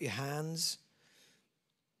open up your hands,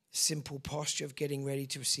 simple posture of getting ready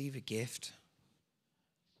to receive a gift.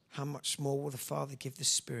 How much more will the Father give the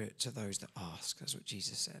Spirit to those that ask? That's what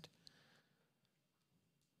Jesus said.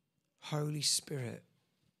 Holy Spirit,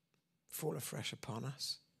 fall afresh upon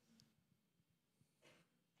us.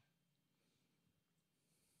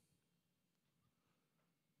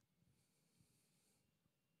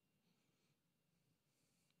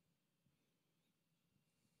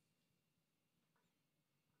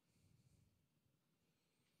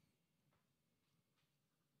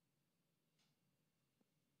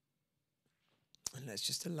 And let's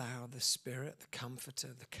just allow the Spirit, the Comforter,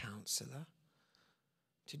 the Counselor,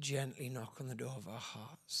 to gently knock on the door of our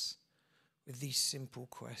hearts with these simple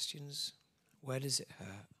questions. Where does it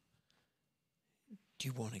hurt? Do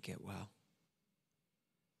you want to get well?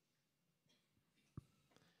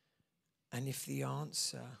 And if the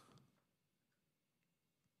answer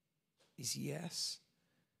is yes,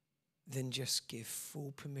 then just give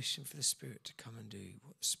full permission for the Spirit to come and do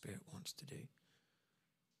what the Spirit wants to do.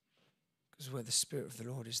 Because where the Spirit of the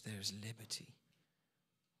Lord is, there is liberty,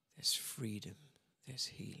 there's freedom, there's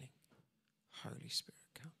healing. Holy Spirit,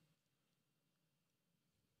 come.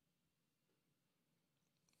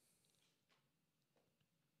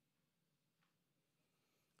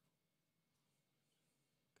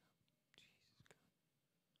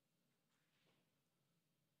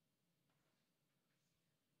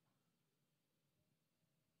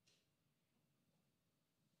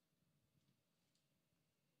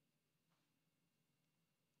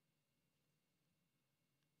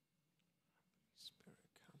 Spirit,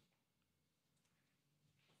 come.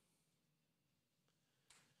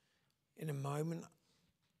 In a moment,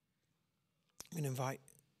 I'm going to invite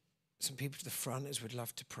some people to the front as we'd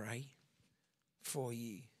love to pray for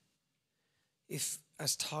you. If,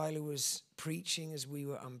 as Tyler was preaching, as we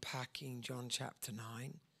were unpacking John chapter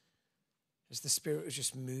 9, as the Spirit was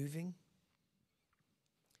just moving,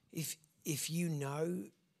 if you know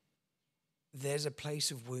there's a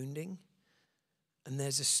place of wounding and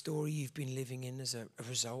there's a story you've been living in as a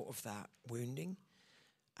result of that wounding,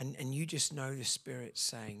 and you just know the Spirit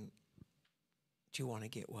saying, do you want to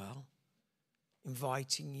get well?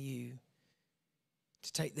 Inviting you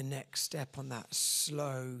to take the next step on that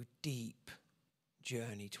slow, deep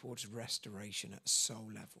journey towards restoration at a soul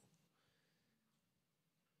level.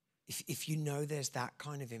 If you know there's that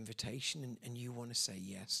kind of invitation and you want to say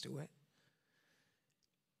yes to it,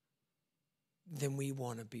 then we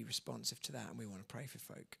want to be responsive to that and we want to pray for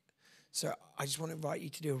folk. So I just want to invite you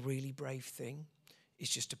to do a really brave thing.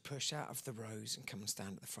 It's just to push out of the rows and come and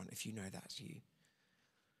stand at the front if you know that's you.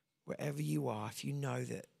 Wherever you are, if you know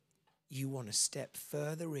that you want to step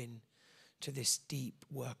further in to this deep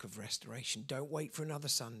work of restoration, don't wait for another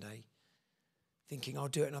Sunday thinking, I'll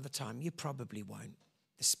do it another time. You probably won't.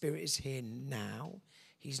 The Spirit is here now.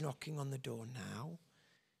 He's knocking on the door now.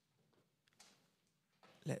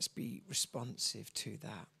 Let's be responsive to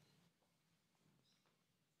that.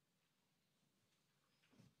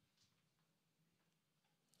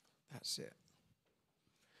 That's it.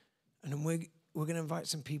 And then we're going to invite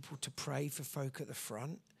some people to pray for folk at the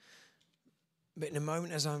front. But in a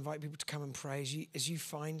moment, as I invite people to come and pray, as you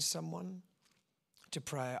find someone to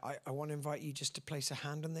pray, I want to invite you just to place a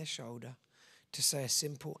hand on their shoulder, to say a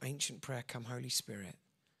simple ancient prayer, come Holy Spirit.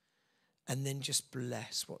 And then just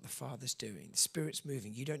bless what the Father's doing. The Spirit's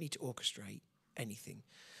moving. You don't need to orchestrate anything.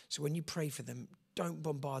 So when you pray for them, don't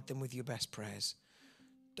bombard them with your best prayers.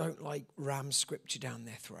 Don't ram scripture down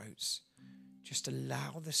their throats. Just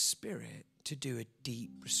allow the Spirit to do a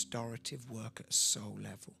deep restorative work at a soul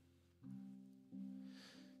level.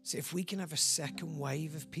 So if we can have a second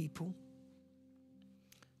wave of people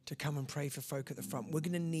to come and pray for folk at the front, we're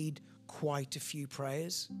going to need quite a few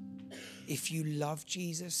prayers. If you love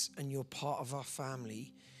Jesus and you're part of our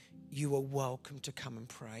family, you are welcome to come and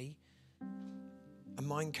pray. And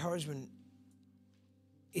my encouragement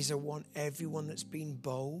is I want everyone that's been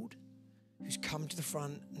bold, who's come to the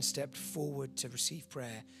front and stepped forward to receive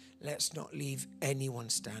prayer, let's not leave anyone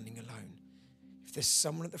standing alone. If there's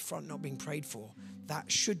someone at the front not being prayed for,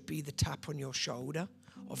 that should be the tap on your shoulder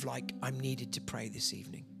of like, I'm needed to pray this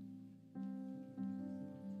evening.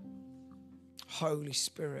 Holy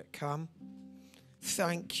Spirit, come.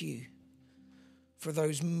 Thank you for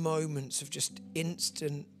those moments of just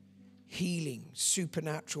instant healing,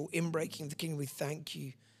 supernatural, inbreaking of the kingdom. We thank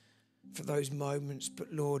you for those moments.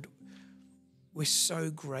 But Lord, we're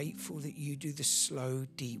so grateful that you do the slow,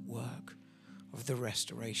 deep work of the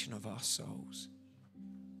restoration of our souls.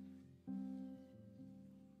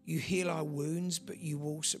 You heal our wounds, but you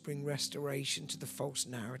also bring restoration to the false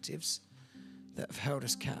narratives that have held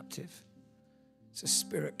us captive. So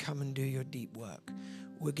Spirit, come and do your deep work.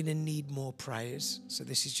 We're going to need more prayers. So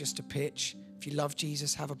this is just a pitch. If you love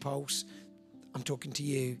Jesus, have a pulse. I'm talking to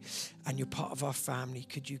you and you're part of our family.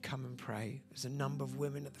 Could you come and pray? There's a number of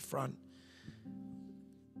women at the front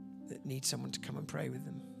that need someone to come and pray with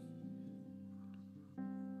them.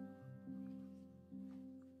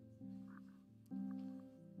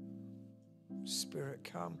 Spirit,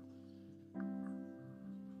 come.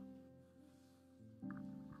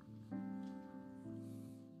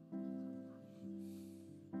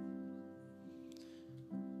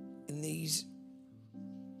 In these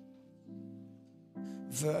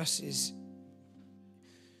verses,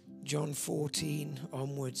 John 14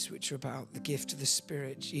 onwards, which are about the gift of the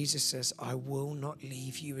Spirit, Jesus says, I will not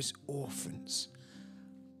leave you as orphans.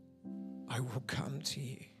 I will come to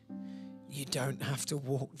you. You don't have to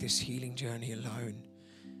walk this healing journey alone.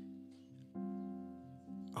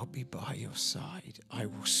 I'll be by your side. I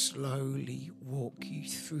will slowly walk you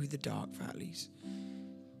through the dark valleys,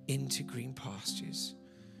 into green pastures,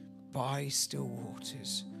 by still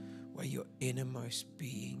waters, where your innermost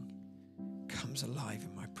being comes alive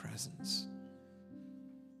in my presence.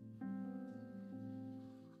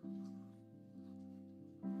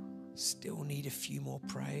 Still need a few more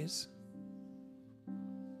prayers.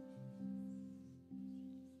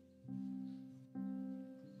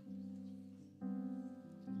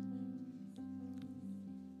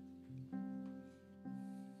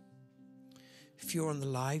 If you're on the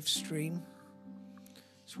live stream, I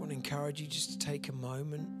just want to encourage you just to take a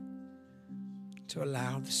moment to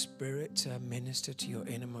allow the Spirit to minister to your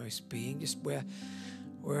innermost being. Just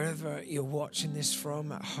wherever you're watching this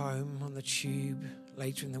from, at home, on the tube,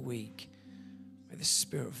 later in the week, may the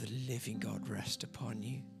Spirit of the living God rest upon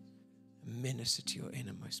you and minister to your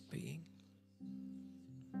innermost being.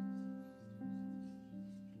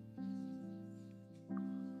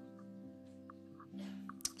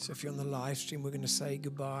 So if you're on the live stream, we're going to say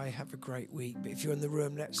goodbye. Have a great week. But if you're in the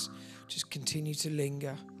room, let's just continue to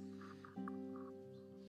linger.